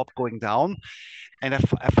 Alice and Bob going down. And I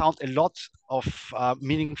found a lot of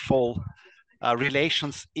meaningful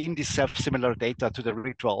relations in this self-similar data to the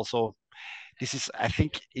ritual. So this is, I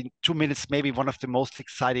think, in 2 minutes, maybe one of the most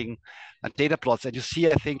exciting data plots. And you see,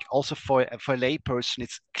 I think, also for a layperson,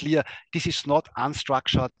 it's clear this is not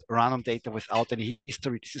unstructured random data without any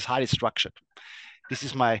history. This is highly structured. This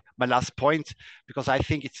is my last point, because I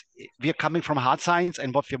think we are coming from hard science,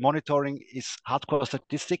 and what we're monitoring is hardcore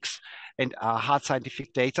statistics and hard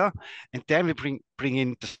scientific data. And then we bring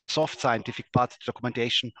in the soft scientific part, the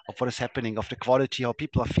documentation of what is happening, of the quality, how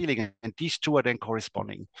people are feeling. And these two are then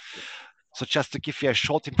corresponding. So just to give you a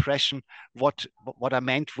short impression, what I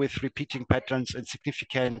meant with repeating patterns and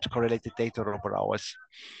significant correlated data over hours.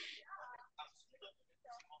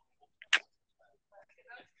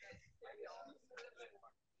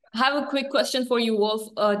 I have a quick question for you,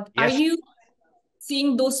 Wolf. Yes. Are you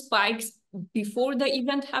seeing those spikes before the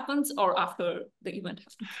event happens or after the event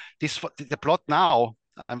happens? The plot now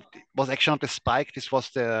was actually not the spike. This was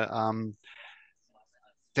the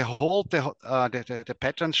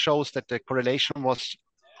pattern shows that the correlation was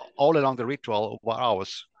all along the ritual over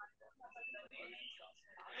hours.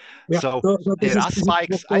 Yeah. So so there are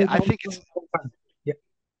spikes. I think it's. Yeah.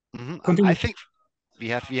 I think we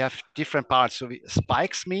have different parts. So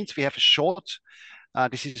spikes means we have a short.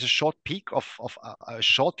 This is a short peak of a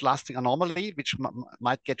short lasting anomaly, which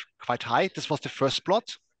might get quite high. This was the first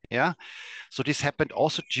plot. Yeah. So this happened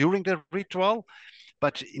also during the ritual.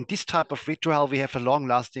 But in this type of ritual, we have a long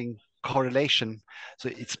lasting correlation. So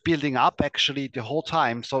it's building up actually the whole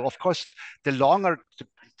time. So of course, the longer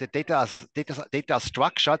the data are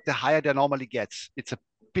structured, the higher the anomaly gets. It's a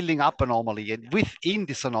building up anomaly. And within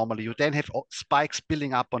this anomaly, you then have spikes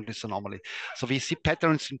building up on this anomaly. So we see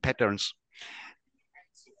patterns in patterns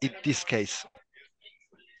in this case.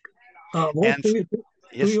 Wolf, do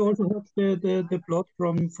yes. you also have the plot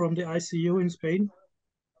from the ICU in Spain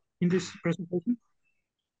in this presentation?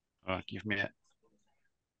 Give me a.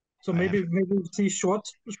 So maybe see short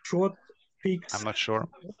peaks. I'm not sure.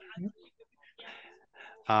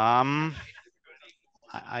 Yeah.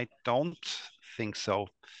 I don't think so.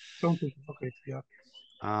 Don't think. Okay. Yeah.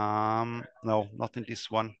 No, not in this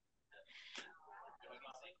one.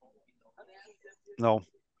 No.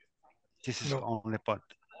 This is No. only part.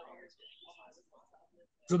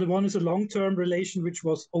 So the one is a long-term relation, which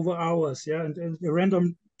was over hours, yeah, and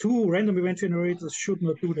the two random event generators should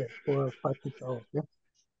not do that for 5-6 hours, yeah.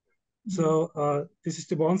 So this is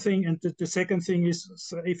the one thing, and the second thing is,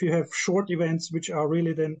 so if you have short events which are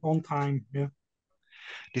really then on time, yeah.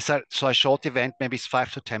 These are, so a short event maybe is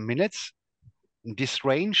 5 to 10 minutes in this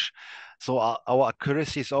range. So our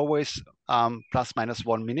accuracy is always plus minus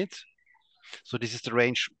 1 minute. So this is the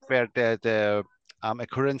range where the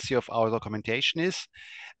accuracy of our documentation is.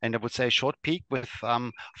 And I would say a short peak with,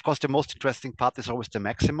 of course, the most interesting part is always the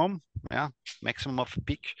maximum, yeah, maximum of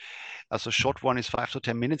peak. So short one is 5 to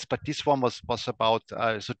 10 minutes, but this one was about,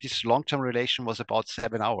 so this long-term relation was about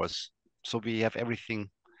 7 hours. So we have everything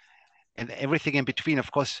and everything in between.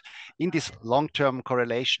 Of course, in this long-term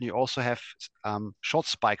correlation, you also have short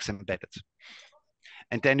spikes embedded.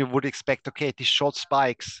 And then you would expect, okay, these short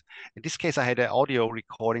spikes, in this case, I had an audio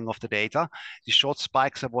recording of the data. These short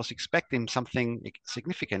spikes, I was expecting something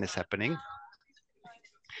significant is happening.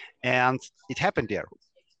 And it happened there.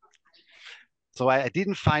 So I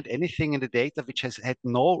didn't find anything in the data which has had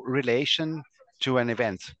no relation to an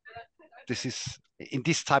event. This is in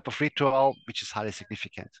this type of ritual, which is highly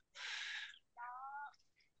significant.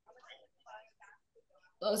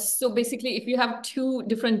 So basically, if you have two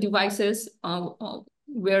different devices,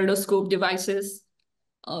 Wyrdoscope devices,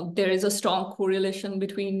 there is a strong correlation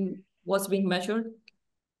between what's being measured.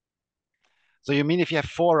 So you mean if you have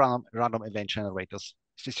 4 random event generators?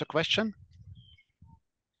 Is this your question?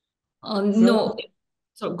 No.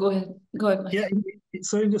 So go ahead. Go ahead, Mike. Yeah.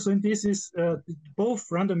 So in this is both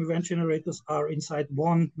random event generators are inside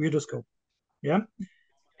one Wyrdoscope. Yeah.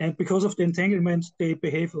 And because of the entanglement, they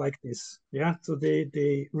behave like this. Yeah. So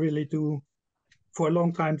they really do for a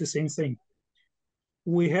long time the same thing.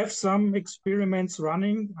 We have some experiments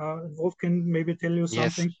running. Wolf can maybe tell you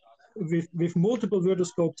something. Yes. With multiple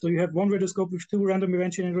Wyrdoscopes. So you have one Wyrdoscope with 2 random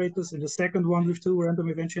event generators, and the second one with 2 random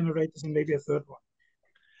event generators, and maybe a third one.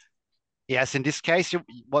 Yes, in this case,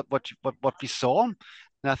 what we saw, and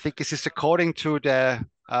I think this is according to the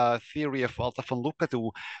theory of Walter von Lukadu,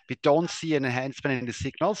 we don't see an enhancement in the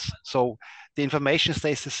signals. So the information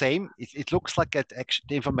stays the same. It looks like the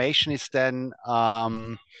information is then,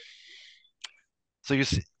 so you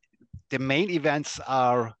see, the main events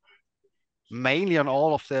are mainly on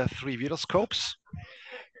all of the 3 Wyrdoscopes,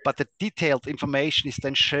 but the detailed information is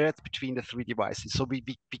then shared between the 3 devices. So we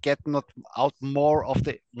get not out more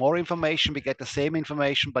information, we get the same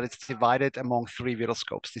information, but it's divided among 3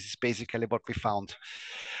 Wyrdoscopes. This is basically what we found.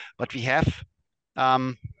 But we have,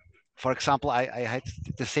 for example, I had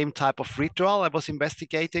the same type of ritual I was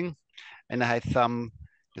investigating, and I had,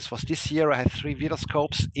 this was this year, I had 3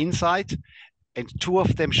 Wyrdoscopes inside, and 2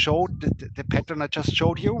 of them showed the pattern I just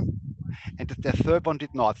showed you, and the third one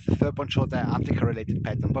did not. The third one showed the anti-correlated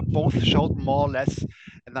pattern, but both showed more or less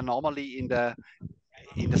an anomaly in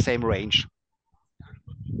the same range.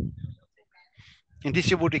 And this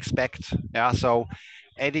you would expect, yeah. So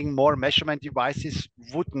adding more measurement devices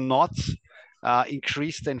would not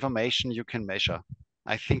increase the information you can measure.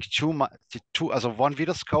 I think as a one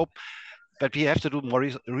Wyrdoscope, but we have to do more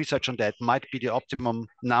research on that. Might be the optimum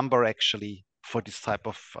number actually for this type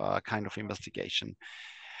of kind of investigation.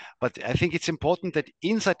 But I think it's important that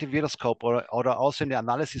inside the Wyrdoscope or also in the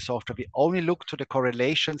analysis software, we only look to the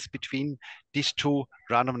correlations between these 2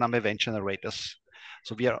 random number event generators.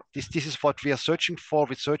 So this is what we are searching for.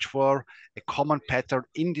 We search for a common pattern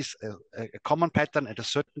in this, a common pattern at a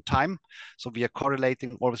certain time. So we are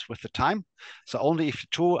correlating always with the time. So only if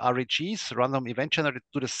 2 REGs, random event generators,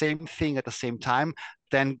 do the same thing at the same time,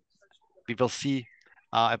 then we will see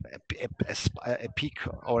a peak,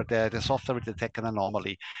 or the software will detect an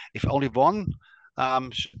anomaly. If only one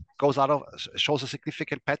shows a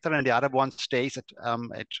significant pattern and the other one stays at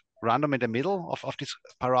random in the middle of these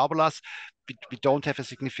parabolas, we don't have a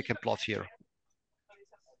significant plot here.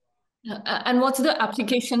 And what's the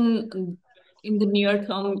application in the near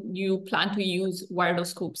term you plan to use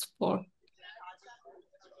Wyrdoscopes for?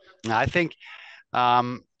 I think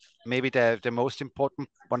maybe the most important,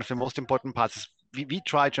 one of the most important parts is we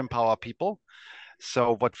try to empower people.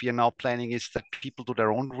 So what we are now planning is that people do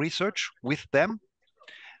their own research with them.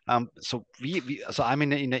 So I'm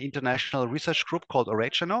in an international research group called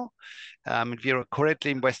Original. We are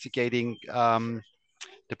currently investigating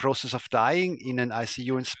the process of dying in an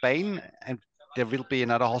ICU in Spain, and there will be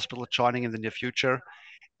another hospital joining in the near future.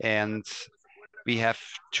 And we have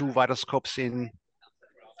 2 Wyrdoscopes in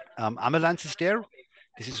ambulances there.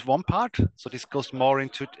 This is one part. So this goes more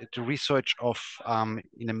into the research of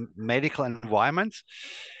in a medical environment.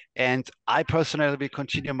 And I personally will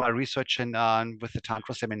continue my research with the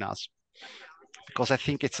Tantra seminars. because I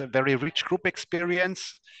think it's a very rich group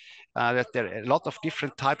experience, that there are a lot of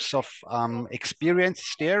different types of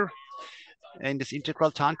experience there in this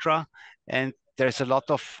integral tantra, and there's a lot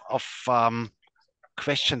of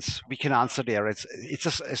questions we can answer there. It's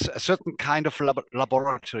a certain kind of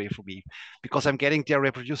laboratory for me, because I'm getting their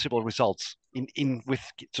reproducible results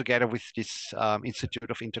together with this Institute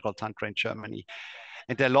of Integral Tantra in Germany,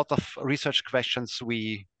 and there are a lot of research questions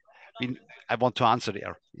I want to answer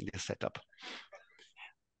there in this setup.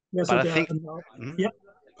 Yeah, so yeah,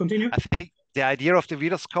 continue. I think the idea of the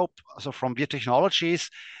Wyrdoscope, so from Wyrd Technologies,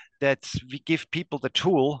 that we give people the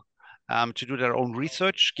tool to do their own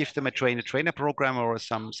research, give them a trainer program or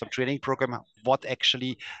some training program, what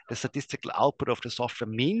actually the statistical output of the software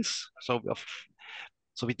means. So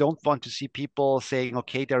we don't want to see people saying,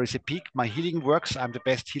 okay, there is a peak, my healing works, I'm the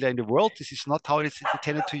best healer in the world. This is not how it's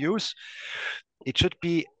intended to use. It should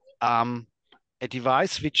be a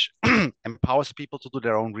device which empowers people to do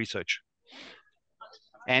their own research,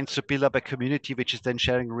 and to build up a community which is then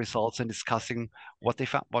sharing results and discussing what they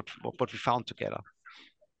found, what we found together.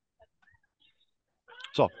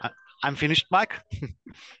 So I'm finished, Mike.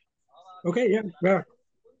 Okay, yeah.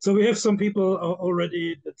 So we have some people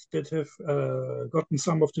already that have gotten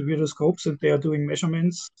some of the Wyrdoscopes, and they are doing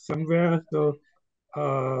measurements somewhere. So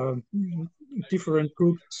different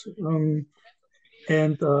groups,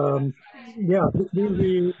 yeah,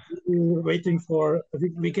 we were waiting for.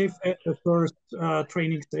 We gave a first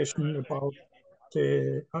training session about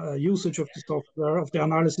the usage of the software, of the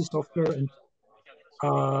analysis software, and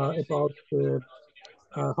about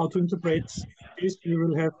how to interpret this. We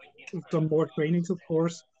will have some more trainings, of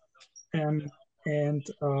course,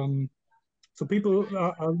 so people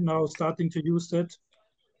are now starting to use that,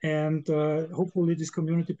 and hopefully this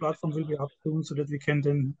community platform will be up soon, so that we can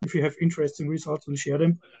then, if you have interesting results, we'll share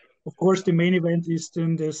them. Of course, the main event is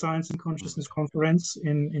then the Science and Consciousness Conference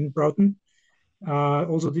in Broughton,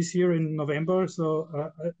 also this year in November.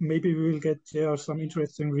 So maybe we will get there some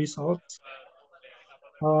interesting results.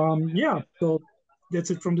 Yeah, so that's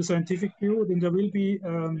it from the scientific view. Then there will be,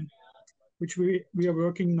 which we are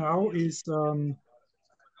working now, is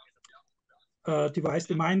device,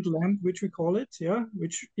 the mind lamp, which we call it, yeah,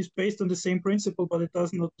 which is based on the same principle, but it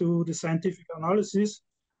does not do the scientific analysis,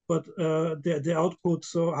 but the output.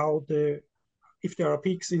 So how if there are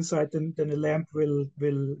peaks inside, then the lamp will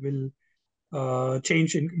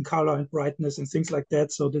change in color and brightness and things like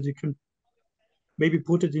that, so that you can maybe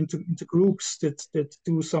put it into groups that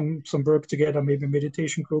do some work together, maybe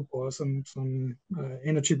meditation group or some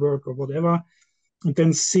energy work or whatever, and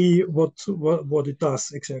then see what it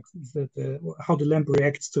does exactly, how the lamp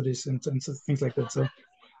reacts to this and so things like that. So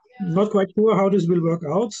not quite sure how this will work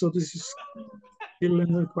out. So this is still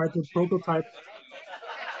in quite a prototype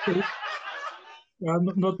stage.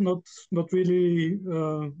 Not really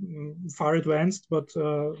far advanced, but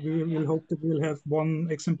we will hope that we'll have one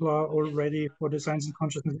exemplar already for the Science and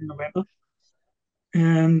Consciousness in November.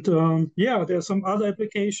 And yeah, there are some other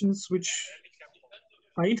applications which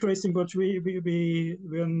are interesting, but we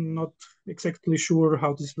are not exactly sure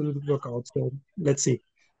how this will work out. So let's see.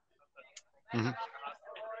 Thank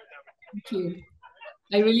you.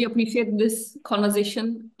 I really appreciate this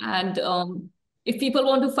conversation. And if people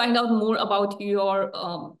want to find out more about your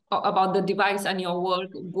about the device and your work,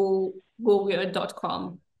 go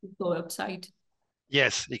Wyrd.com, the website.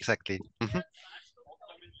 Yes, exactly.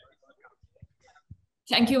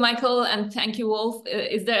 Thank you, Michael, and thank you, Wolf.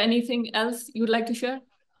 Is there anything else you'd like to share?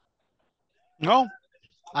 No,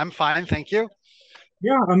 I'm fine, thank you.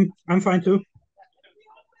 Yeah, I'm fine too.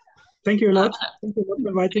 Thank you a lot. Thank you a lot for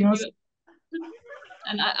inviting us.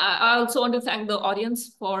 And I also want to thank the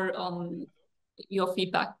audience for your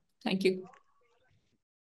feedback. Thank you.